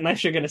recommend it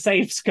unless you're going to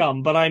save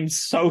scum, but I'm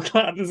so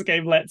glad this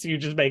game lets you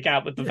just make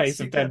out with the face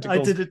of tentacles.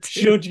 I did it too.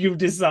 Should you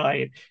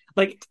decide.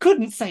 Like,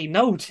 couldn't say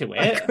no to it.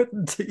 I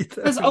couldn't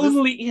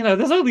either.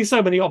 There's only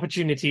so many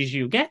opportunities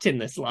you get in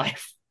this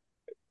life.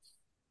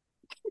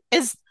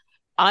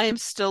 I am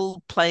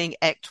still playing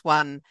Act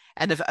 1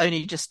 and have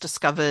only just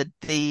discovered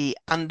the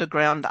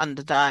underground,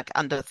 underdark,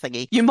 under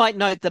thingy. You might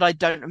note that I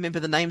don't remember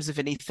the names of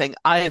anything.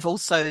 I have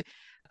also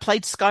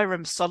played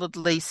Skyrim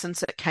solidly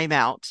since it came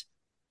out.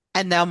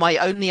 And now my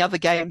only other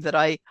game that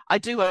I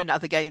do own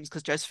other games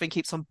because Josephine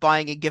keeps on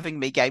buying and giving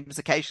me games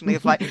occasionally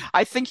of like,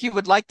 I think you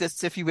would like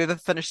this if you ever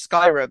finish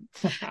Skyrim.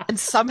 And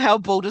somehow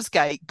Baldur's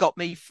Gate got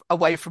me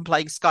away from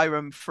playing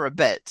Skyrim for a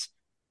bit,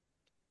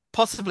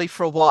 possibly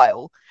for a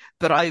while,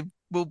 but I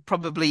will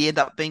probably end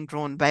up being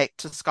drawn back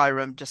to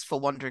Skyrim just for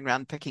wandering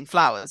around picking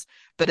flowers.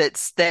 But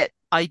it's that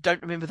I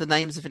don't remember the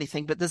names of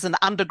anything, but there's an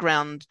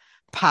underground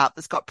part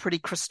that's got pretty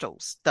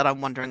crystals that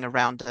I'm wandering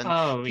around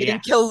and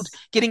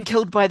getting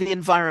killed by the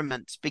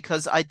environment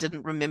because I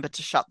didn't remember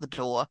to shut the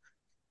door.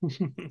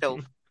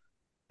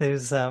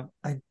 There's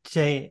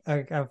Jay,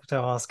 I have to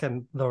ask,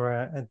 and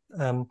Laura,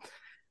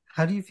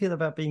 how do you feel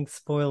about being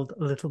spoiled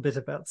a little bit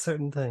about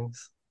certain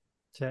things,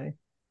 Jay?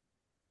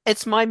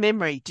 It's my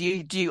memory. Do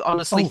you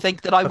honestly Oh,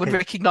 think that I would okay.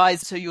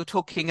 recognize who you're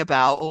talking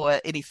about or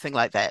anything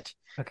like that?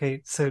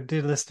 Okay, so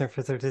dear listener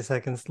for 30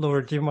 seconds.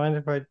 Laura, do you mind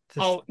if I just...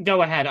 Oh,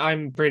 go ahead.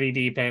 I'm pretty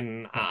deep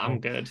in. I'm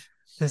Okay. good.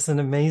 There's an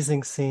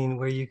amazing scene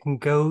where you can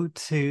go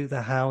to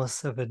the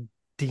house of a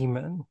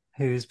demon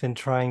who's been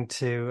trying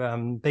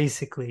to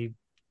basically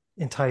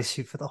entice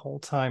you for the whole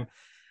time.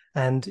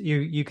 And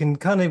you can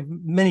kind of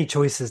many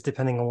choices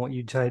depending on what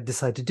you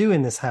decide to do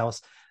in this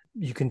house.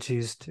 You can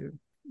choose to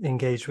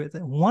engage with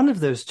it. One of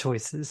those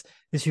choices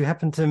is you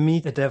happen to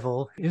meet a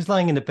devil who's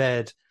lying in a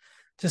bed,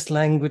 just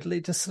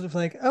languidly, just sort of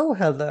like, oh,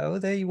 hello,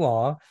 there you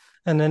are.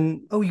 And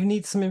then, oh, you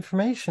need some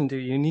information, do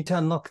you? You need to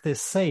unlock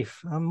this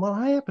safe. Well,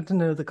 I happen to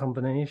know the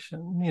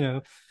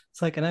combination,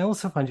 It's like, and I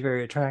also find you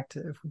very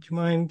attractive. Would you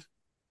mind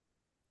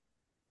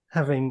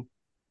having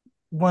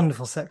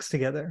wonderful sex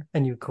together?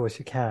 And of course,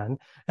 you can.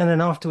 And then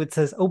afterwards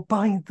says, oh,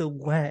 by the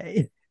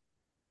way,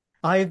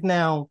 I've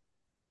now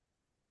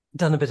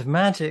done a bit of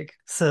magic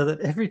so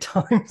that every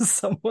time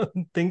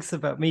someone thinks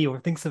about me or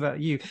thinks about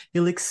you,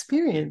 you'll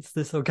experience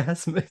this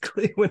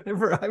orgasmically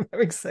whenever I'm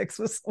having sex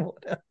with someone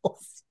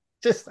else,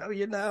 just so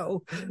you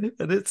know.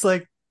 And it's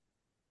like,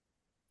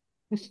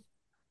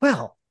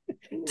 well,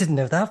 didn't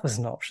know that was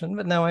an option,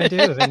 but now I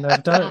do, and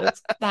I've done it.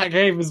 That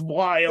game is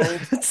wild.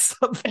 It's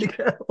something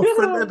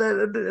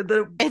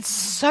else. It's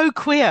so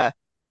queer.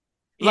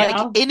 Like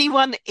Yeah.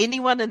 anyone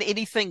and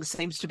anything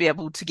seems to be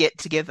able to get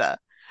together.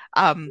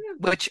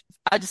 Which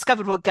I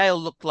discovered what Gale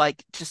looked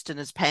like just in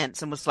his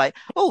pants and was like,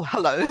 oh,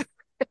 hello.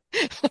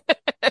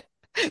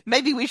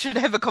 Maybe we should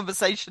have a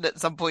conversation at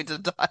some point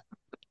in time.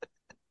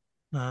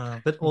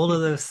 But all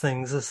of those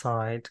things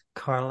aside,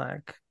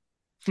 Karlach,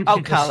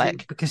 Oh,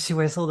 because she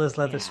wears all those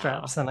leather Yeah.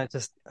 straps, and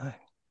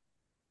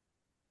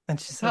and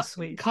she's so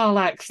sweet.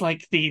 Karlach's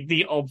like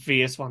the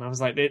obvious one. I was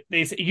like,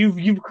 this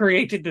you've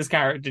created this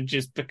character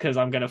just because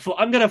I'm gonna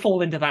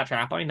fall into that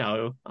trap. I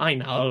know.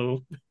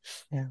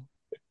 Yeah.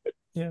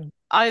 Yeah.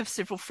 I have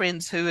several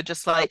friends who are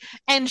just like,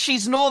 and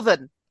she's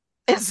Northern.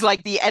 It's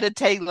like the added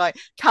tag, like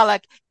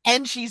Karlach,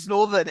 and she's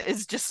Northern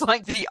is just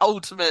like the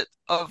ultimate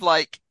of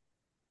like.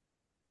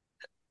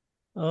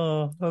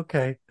 Oh,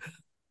 okay.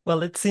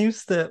 Well, it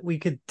seems that we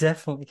could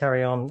definitely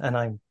carry on, and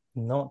I'm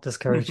not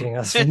discouraging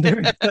us from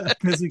doing that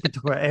because we could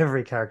talk about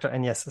every character.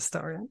 And yes,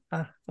 Astarion.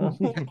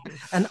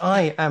 And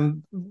I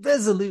am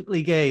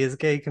resolutely gay as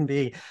gay can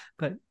be,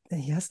 but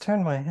he has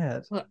turned my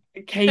head. Look,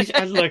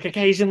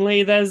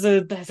 occasionally there's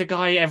a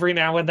guy every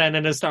now and then,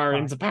 and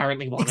Astarion's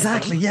apparently one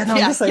Exactly. of them. Yeah, no,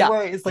 I'm the same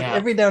way. It's like Yeah.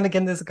 every now and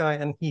again there's a guy,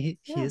 and he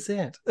is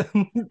it.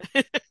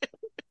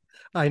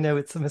 I know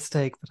it's a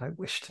mistake, but I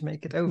wish to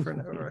make it over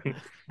and over.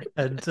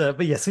 And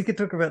but yes, we could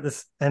talk about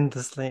this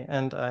endlessly,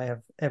 and I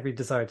have every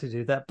desire to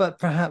do that. But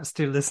perhaps,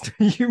 dear listener,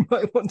 you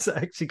might want to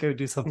actually go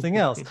do something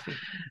else.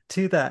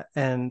 To that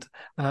end,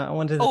 I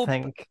wanted to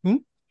thank,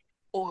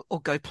 or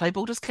go play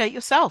Baldur's Gate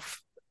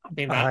yourself. I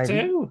mean that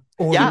too.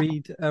 Or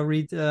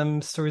read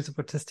Stories of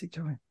Autistic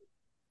Joy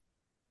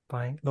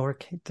by Laura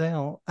Kate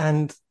Dale.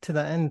 And to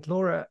that end,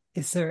 Laura,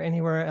 is there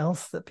anywhere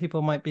else that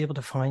people might be able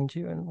to find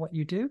you and what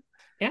you do?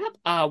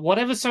 Yeah,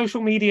 whatever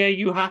social media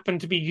you happen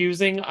to be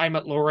using, I'm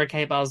at Laura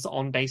K Buzz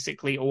on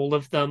basically all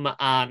of them.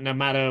 No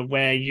matter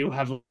where you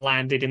have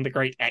landed in the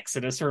great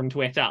exodus from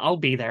Twitter, I'll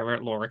be there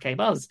at Laura K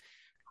Buzz.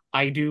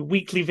 I do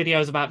weekly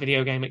videos about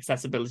video game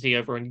accessibility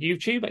over on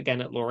YouTube, again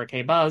at Laura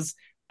K Buzz.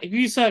 If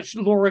you search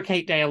Laura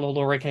Kate Dale or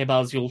Laura K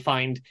Buzz, you'll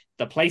find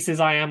the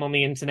places I am on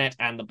the internet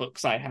and the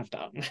books I have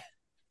done.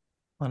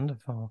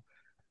 Wonderful.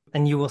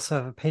 And you also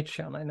have a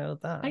Patreon, I know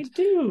that. I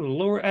do.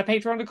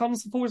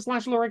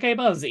 Patreon.com/Laura K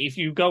Buzz. If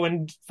you go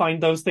and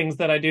find those things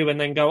that I do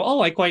and then go,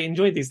 oh, I quite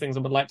enjoy these things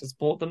and would like to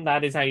support them,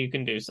 that is how you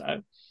can do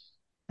so.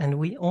 And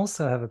we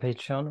also have a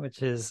Patreon,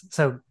 which is,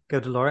 so go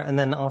to Laura and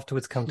then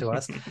afterwards come to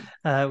us,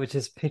 which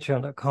is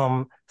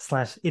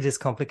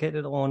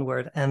patreon.com/itiscomplicated, all one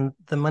word. And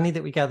the money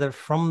that we gather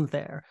from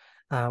there,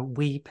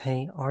 we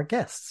pay our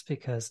guests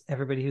because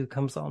everybody who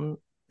comes on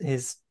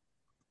is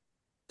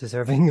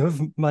deserving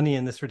of money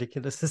in this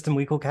ridiculous system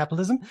we call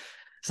capitalism.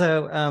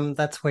 So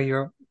that's where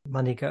your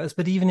money goes.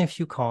 But even if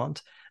you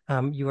can't,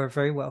 you are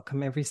very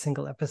welcome every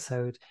single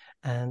episode.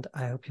 And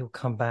I hope you'll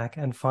come back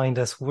and find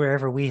us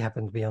wherever we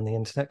happen to be on the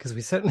internet, because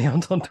we certainly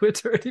aren't on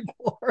Twitter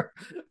anymore.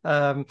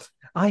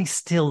 I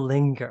still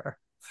linger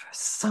for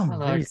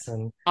some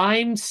reason.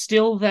 I'm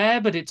still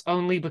there, but it's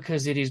only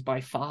because it is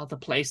by far the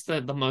place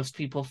that the most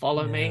people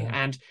follow me.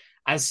 And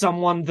as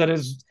someone that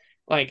is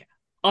like,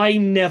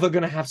 I'm never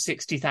going to have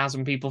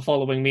 60,000 people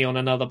following me on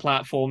another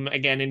platform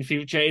again in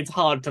future. It's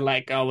hard to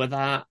let go of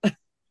that.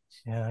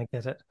 Yeah, I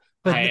get it.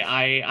 But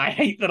I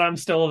hate that I'm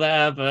still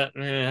there, but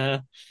yeah.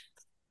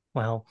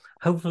 Well,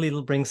 hopefully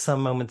it'll bring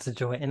some moments of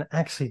joy, and it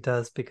actually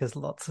does, because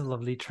lots of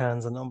lovely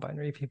trans and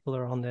non-binary people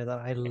are on there that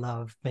I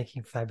love,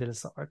 making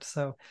fabulous art.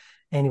 So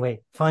anyway,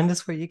 find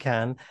us where you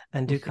can,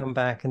 and do come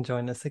back and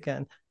join us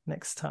again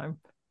next time.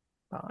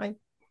 Bye.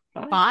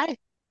 Bye.